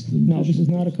taxpayers? No, this is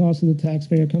not a cost to the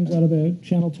taxpayer. It comes out of the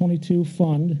Channel 22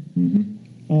 fund. Mm-hmm.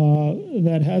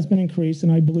 That has been increased,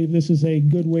 and I believe this is a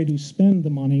good way to spend the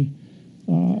money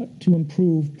to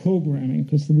improve programming,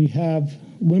 because we have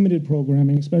limited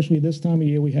programming, especially this time of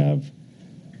year.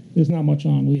 There's not much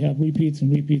on. We have repeats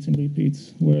and repeats and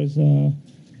repeats, whereas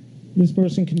this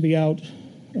person can be out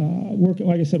working,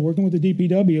 like I said, working with the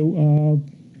DPW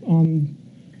on,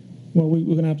 well, we're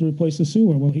going to have to replace the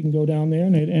sewer. Well, he can go down there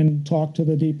and talk to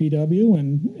the DPW,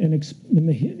 and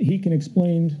he can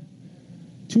explain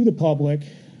to the public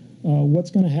what's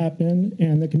going to happen,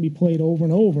 and that can be played over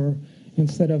and over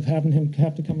instead of having him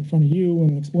have to come in front of you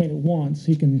and explain it once.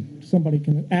 Somebody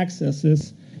can access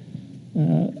this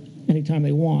anytime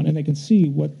they want, and they can see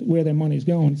where their money's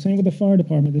going. Same with the fire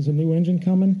department. There's a new engine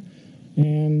coming,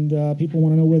 and people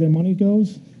want to know where their money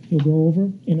goes. He'll go over,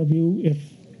 interview if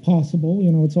possible.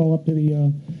 It's all up to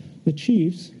the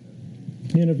chiefs.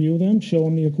 Interview them, show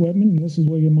them the equipment, and this is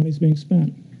where your money's being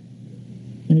spent.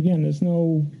 And again,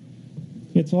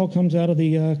 it all comes out of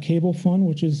the cable fund,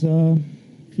 which is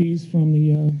fees from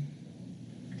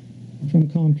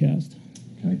Comcast.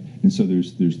 Okay, and so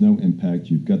there's no impact.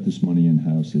 You've got this money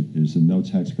in-house. There's no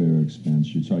taxpayer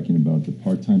expense. You're talking about the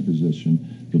part-time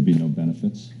position. There'll be no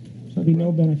benefits. There'll be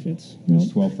no benefits.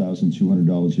 It's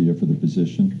 $12,200 a year for the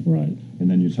position. Right. And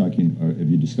then you're talking, have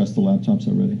you discussed the laptops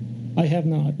already? I have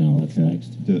not. No, that's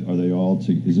next. Are they all?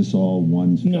 Is this all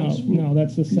one? No,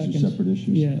 that's the second. These are separate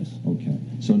issues. Yes. Okay.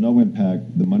 So no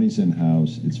impact. The money's in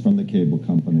house. It's from the cable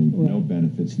company. Right. No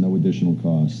benefits. No additional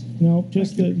cost. No,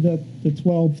 just the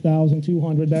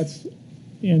 $12,200. That's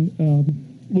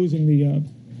losing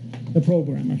the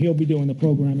programmer. He'll be doing the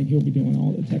programming. He'll be doing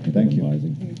all the technical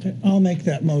advising. Okay, I'll make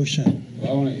that motion.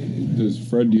 Does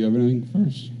Fred, do you have anything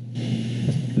first?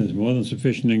 There's more than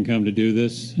sufficient income to do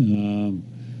this.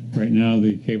 Right now,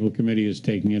 the cable committee is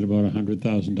taking in about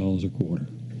 $100,000 a quarter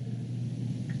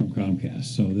from Comcast.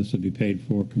 So this would be paid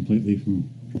for completely from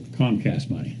Comcast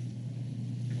money.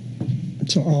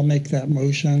 So I'll make that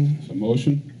motion. A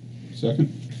motion?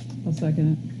 Second? I'll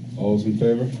second All those in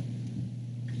favor?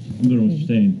 I'm going to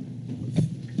abstain.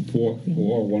 4,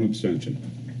 1 abstention.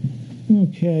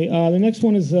 Okay, the next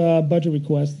one is budget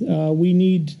request. We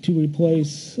need to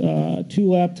replace 2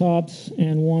 laptops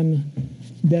and 1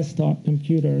 desktop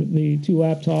computer. The 2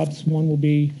 laptops, one will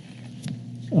be,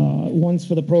 one's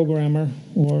for the programmer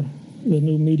or the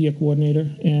new media coordinator,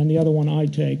 and the other one I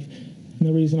take. And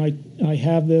the reason I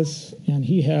have this and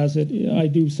he has it, I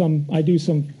do some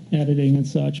editing and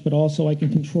such, but also I can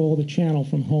control the channel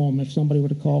from home. If somebody were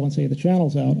to call and say the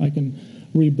channel's out, I can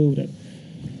reboot it.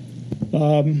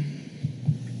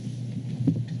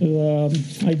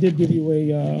 I did give you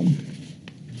a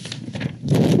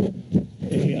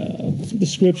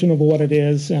description of what it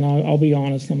is, and I'll be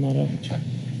honest, I'm not a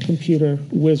computer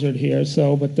wizard here.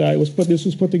 So, but this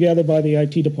was put together by the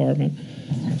IT department,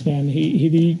 and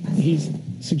he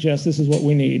suggests this is what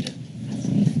we need.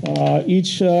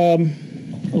 Each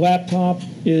laptop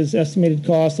is estimated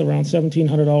cost around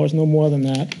 $1,700, no more than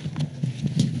that,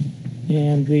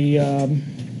 and the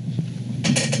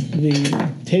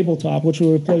tabletop, which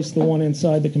will replace the one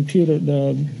inside the computer,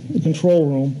 the control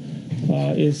room,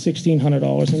 is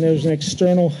 $1,600. And there's an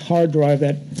external hard drive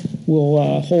that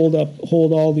will hold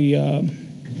all the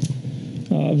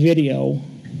video,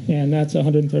 and that's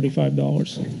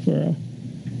 $135 for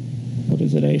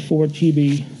a 4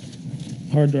 TB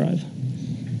hard drive.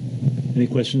 Any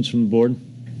questions from the board?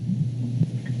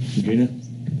 Regina? it.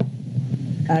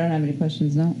 I don't have any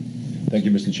questions, no. Thank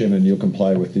you, Mr. Chairman. You'll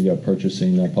comply with the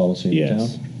purchasing policy in the town?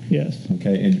 Yes.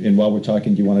 Okay, and while we're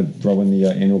talking, do you want to throw in the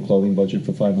annual clothing budget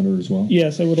for $500 as well?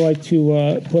 Yes, I would like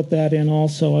to put that in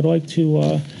also. I'd like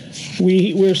to.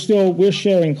 We're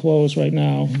sharing clothes right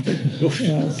now,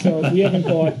 so we haven't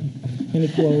bought any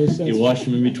clothes. You wash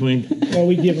them in between? Well,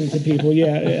 we give them to people.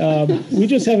 Yeah, we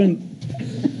just haven't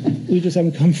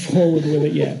come forward with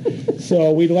it yet.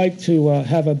 So we'd like to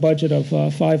have a budget of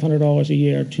 $500 a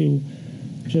year to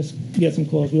just get some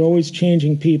clothes. We're always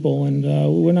changing people, and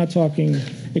we're not talking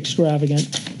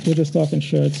extravagant. We're just talking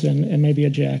shirts and maybe a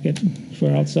jacket for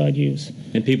outside use.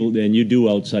 And you do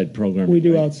outside programming? We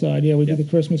do right? outside, yeah. We do the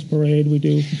Christmas parade. We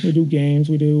do games.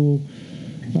 We do.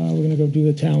 We're going to go do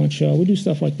the talent show. We do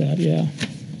stuff like that, yeah,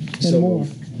 and So, more.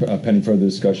 pending further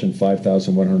discussion,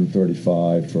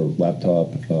 $5,135 for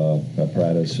laptop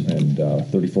apparatus and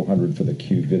 $3,400 for the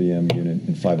Q video unit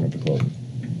and $500 for clothing.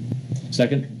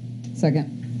 Second?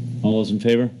 Second. All those in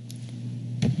favor?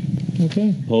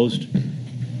 Okay. Opposed?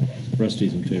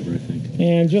 Rusty's in favor, I think.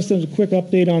 And just as a quick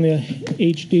update on the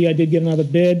HD, I did get another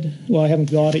bid. Well, I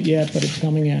haven't got it yet, but it's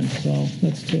coming in, so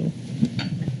that's 2.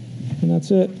 And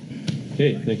that's it.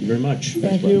 Okay, thank you very much.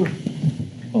 Thank you.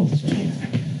 Oh, this chair.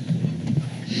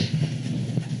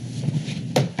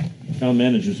 Town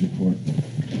managers report.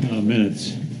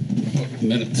 Minutes.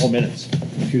 Minutes. Oh, minutes.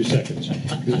 A few seconds.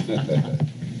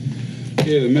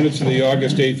 Okay, the minutes of the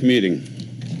August 8th meeting.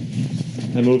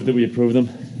 I move that we approve them.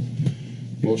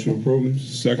 Motion approved.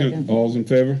 Second. All's in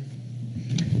favor?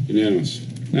 Unanimous.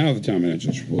 Now the town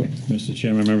manager's report. Mr.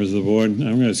 Chairman, members of the board, I'm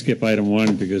going to skip item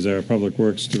 1 because our Public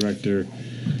Works Director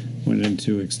went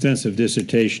into extensive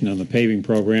dissertation on the paving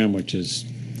program, which is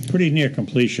pretty near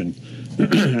completion.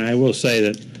 I will say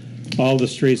that all the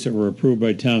streets that were approved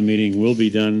by town meeting will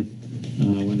be done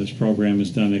when this program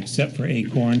is done, except for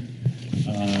Acorn,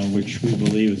 which we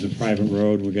believe is a private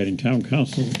road. We're getting town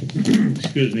council,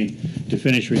 excuse me, to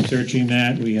finish researching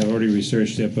that. We have already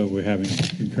researched it, but we're having a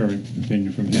concurrent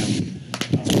opinion from him.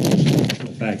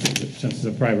 The fact that since it's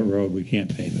a private road, we can't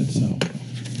pave it. So,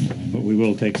 but we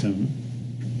will take some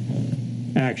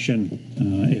action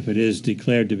if it is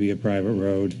declared to be a private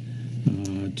road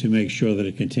to make sure that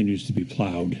it continues to be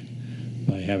plowed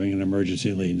by having an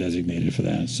emergency lane designated for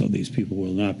that. So these people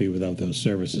will not be without those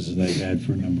services that they've had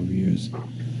for a number of years.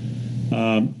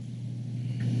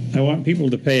 I want people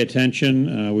to pay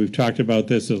attention. We've talked about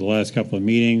this at the last couple of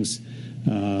meetings.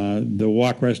 The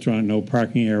walk restaurant no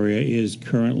parking area is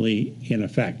currently in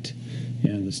effect,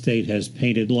 and the state has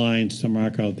painted lines to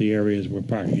mark out the areas where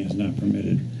parking is not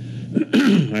permitted.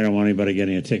 I don't want anybody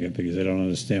getting a ticket because they don't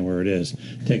understand where it is.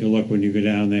 Take a look when you go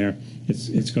down there.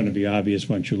 It's going to be obvious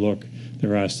once you look.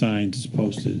 There are signs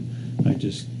posted. I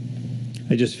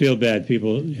I just feel bad.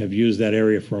 People have used that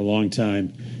area for a long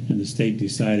time, and the state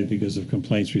decided, because of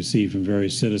complaints received from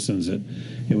various citizens, that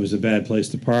it was a bad place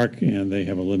to park, and they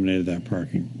have eliminated that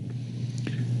parking.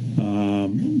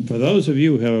 For those of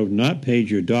you who have not paid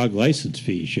your dog license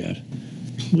fees yet,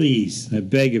 please, I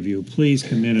beg of you, please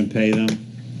come in and pay them.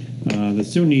 The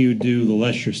sooner you do, the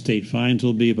less your state fines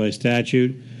will be by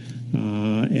statute.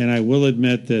 And I will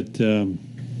admit that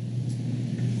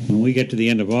when we get to the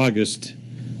end of August,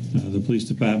 the police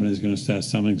department is going to start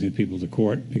summoning people to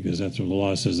court, because that's what the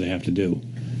law says they have to do.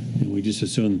 And we just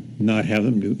as soon not have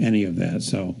them do any of that.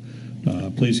 So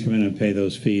please come in and pay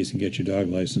those fees and get your dog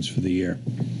license for the year.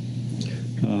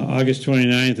 August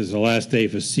 29th is the last day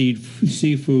for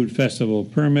Seafood Festival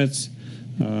permits.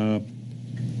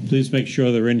 Please make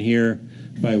sure they're in here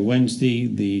by Wednesday,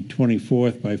 the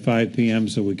 24th, by 5 p.m.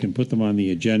 so we can put them on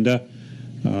the agenda.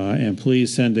 And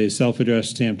please send a self-addressed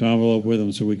stamped envelope with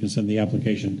them so we can send the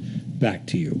application back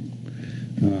to you.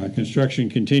 Construction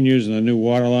continues on the new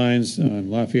water lines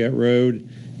on Lafayette Road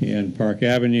and Park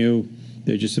Avenue.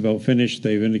 They're just about finished.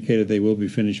 They've indicated they will be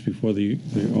finished before the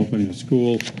opening of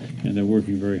school, and they're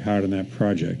working very hard on that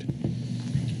project.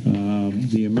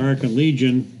 The American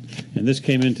Legion, and this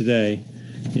came in today,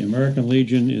 the American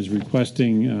Legion is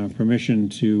requesting permission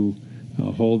to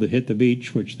hold a Hit the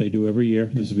Beach, which they do every year.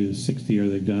 This will be the 6th year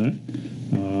they've done it.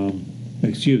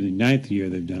 Excuse me, 9th year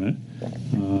they've done it.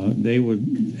 They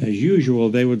would, as usual,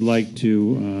 they would like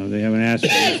to, they haven't asked for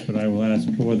this, but I will ask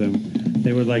for them.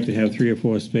 They would like to have 3 or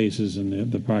 4 spaces in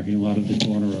the parking lot at the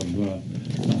corner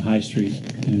of High Street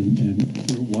and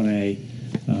Route 1A.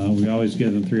 We always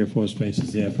give them 3 or 4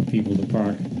 spaces there for people to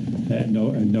park at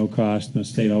no cost. The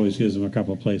state always gives them a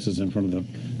couple of places in front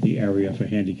of the area for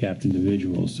handicapped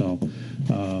individuals. So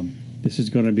this is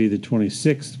going to be the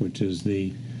 26th, which is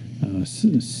the that's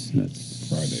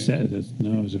Friday.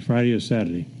 No, is it Friday or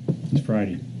Saturday? It's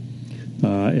Friday.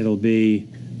 It'll be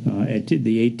at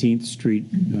the 18th Street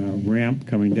ramp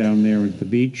coming down there at the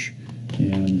beach.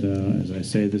 And as I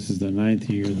say, this is the 9th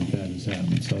year that has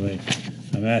happened. So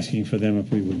I'm asking for them if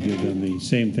we would give them the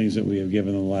same things that we have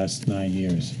given them the last 9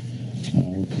 years,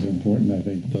 which is important. I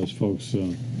think those folks.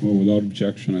 Well, without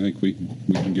objection, I think we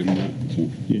can give them that. So.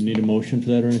 Do you need a motion for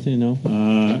that or anything? No.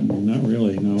 Not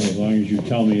really. No. As long as you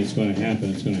tell me it's going to happen,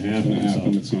 it's going to happen. It's going to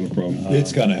happen. It's not a problem.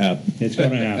 It's going to happen. It's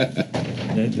going to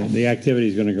happen. The activity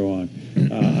is going to go on.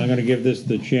 I'm going to give this to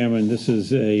the chairman. This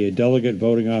is a delegate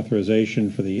voting authorization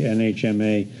for the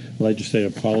NHMA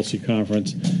Legislative Policy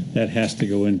Conference. That has to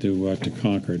go into to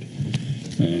Concord.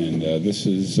 And this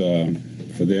is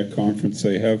for their conference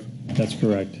they have. That's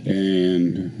correct.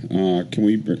 And can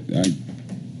we bring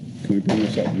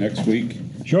this up next week?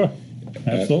 Sure.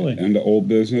 Absolutely. And the old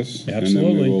business.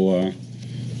 Absolutely. And then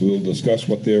we'll discuss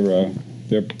what their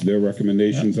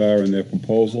recommendations are and their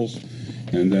proposals.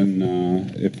 And then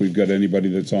if we've got anybody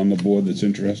that's on the board that's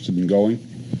interested in going,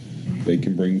 they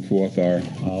can bring forth our...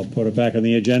 I'll put it back on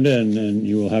the agenda, and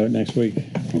you will have it next week.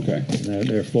 Okay.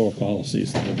 They're floor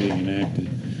policies that are being enacted.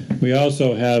 We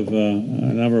also have a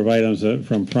number of items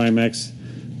from Primex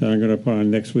that I'm going to put on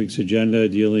next week's agenda,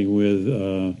 dealing with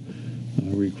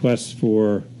requests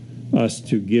for us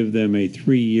to give them a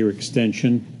 3-year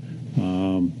extension.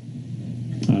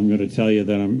 I'm going to tell you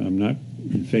that I'm not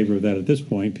in favor of that at this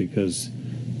point, because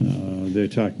they're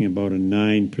talking about a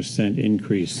 9%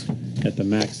 increase at the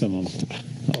maximum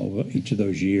over each of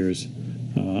those years.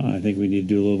 I think we need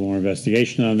to do a little more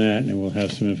investigation on that, and we'll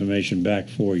have some information back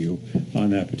for you on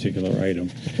that particular item.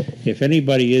 If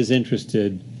anybody is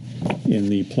interested in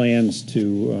the plans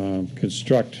to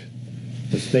construct,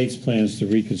 the state's plans to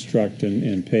reconstruct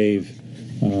and pave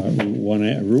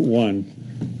Route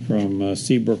 1 from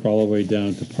Seabrook all the way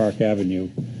down to Park Avenue,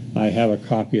 I have a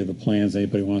copy of the plans.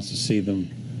 Anybody wants to see them,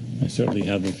 I certainly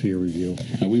have them for your review.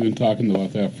 We've been talking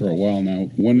about that for a while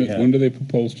now. When do they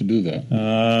propose to do that?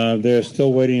 They're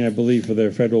still waiting, I believe, for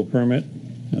their federal permit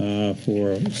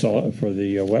for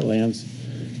the wetlands.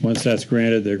 Once that's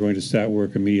granted, they're going to start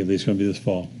work immediately. It's going to be this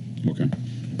fall. Okay.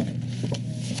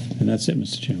 And that's it,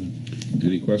 Mr. Chairman.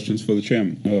 Any questions for the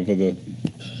chairman, for the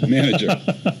manager?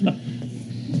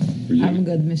 I'm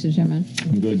good, Mr. Chairman.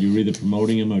 I'm good. You're either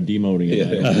promoting him or demoting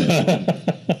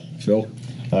him. Phil?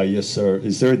 Yes, sir.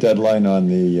 Is there a deadline on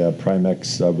the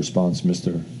Primex response,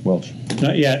 Mr. Welch?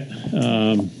 Not yet.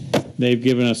 They've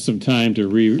given us some time to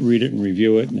read it and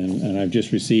review it, and I've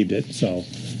just received it. So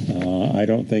I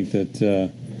don't think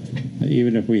that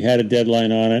even if we had a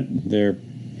deadline on it, their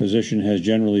position has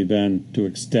generally been to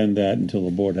extend that until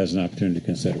the board has an opportunity to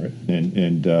consider it.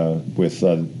 And with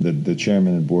the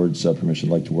chairman and board's permission,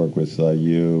 I'd like to work with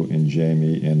you and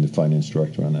Jamie and the finance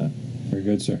director on that. Very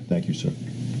good, sir. Thank you, sir.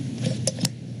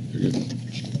 Very good.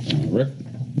 Rick?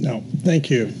 No, thank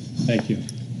you. Thank you.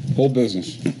 Old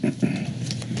business.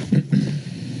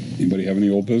 Anybody have any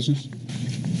old business?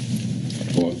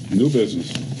 Or new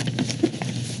business?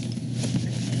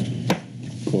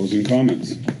 Closing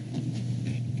comments.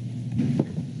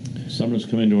 Summer's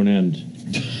coming to an end.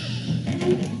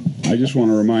 I just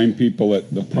want to remind people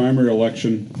that the primary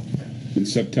election in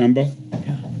September,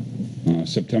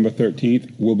 September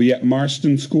 13th, will be at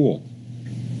Marston School.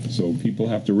 So people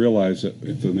have to realize that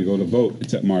if they go to vote,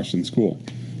 it's at Marston School.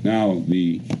 Now,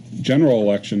 the general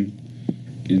election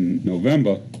in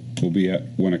November will be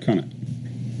at Winnicott.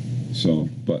 So,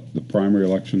 but the primary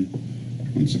election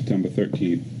on September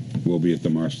 13th will be at the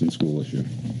Marston School this year.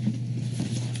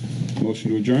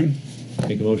 Motion to adjourn?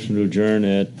 Make a motion to adjourn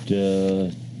at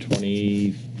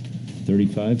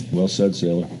 20:35. Well said,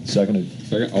 Sailor. Seconded.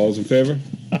 Second. All those in favor?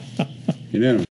 Unanimous.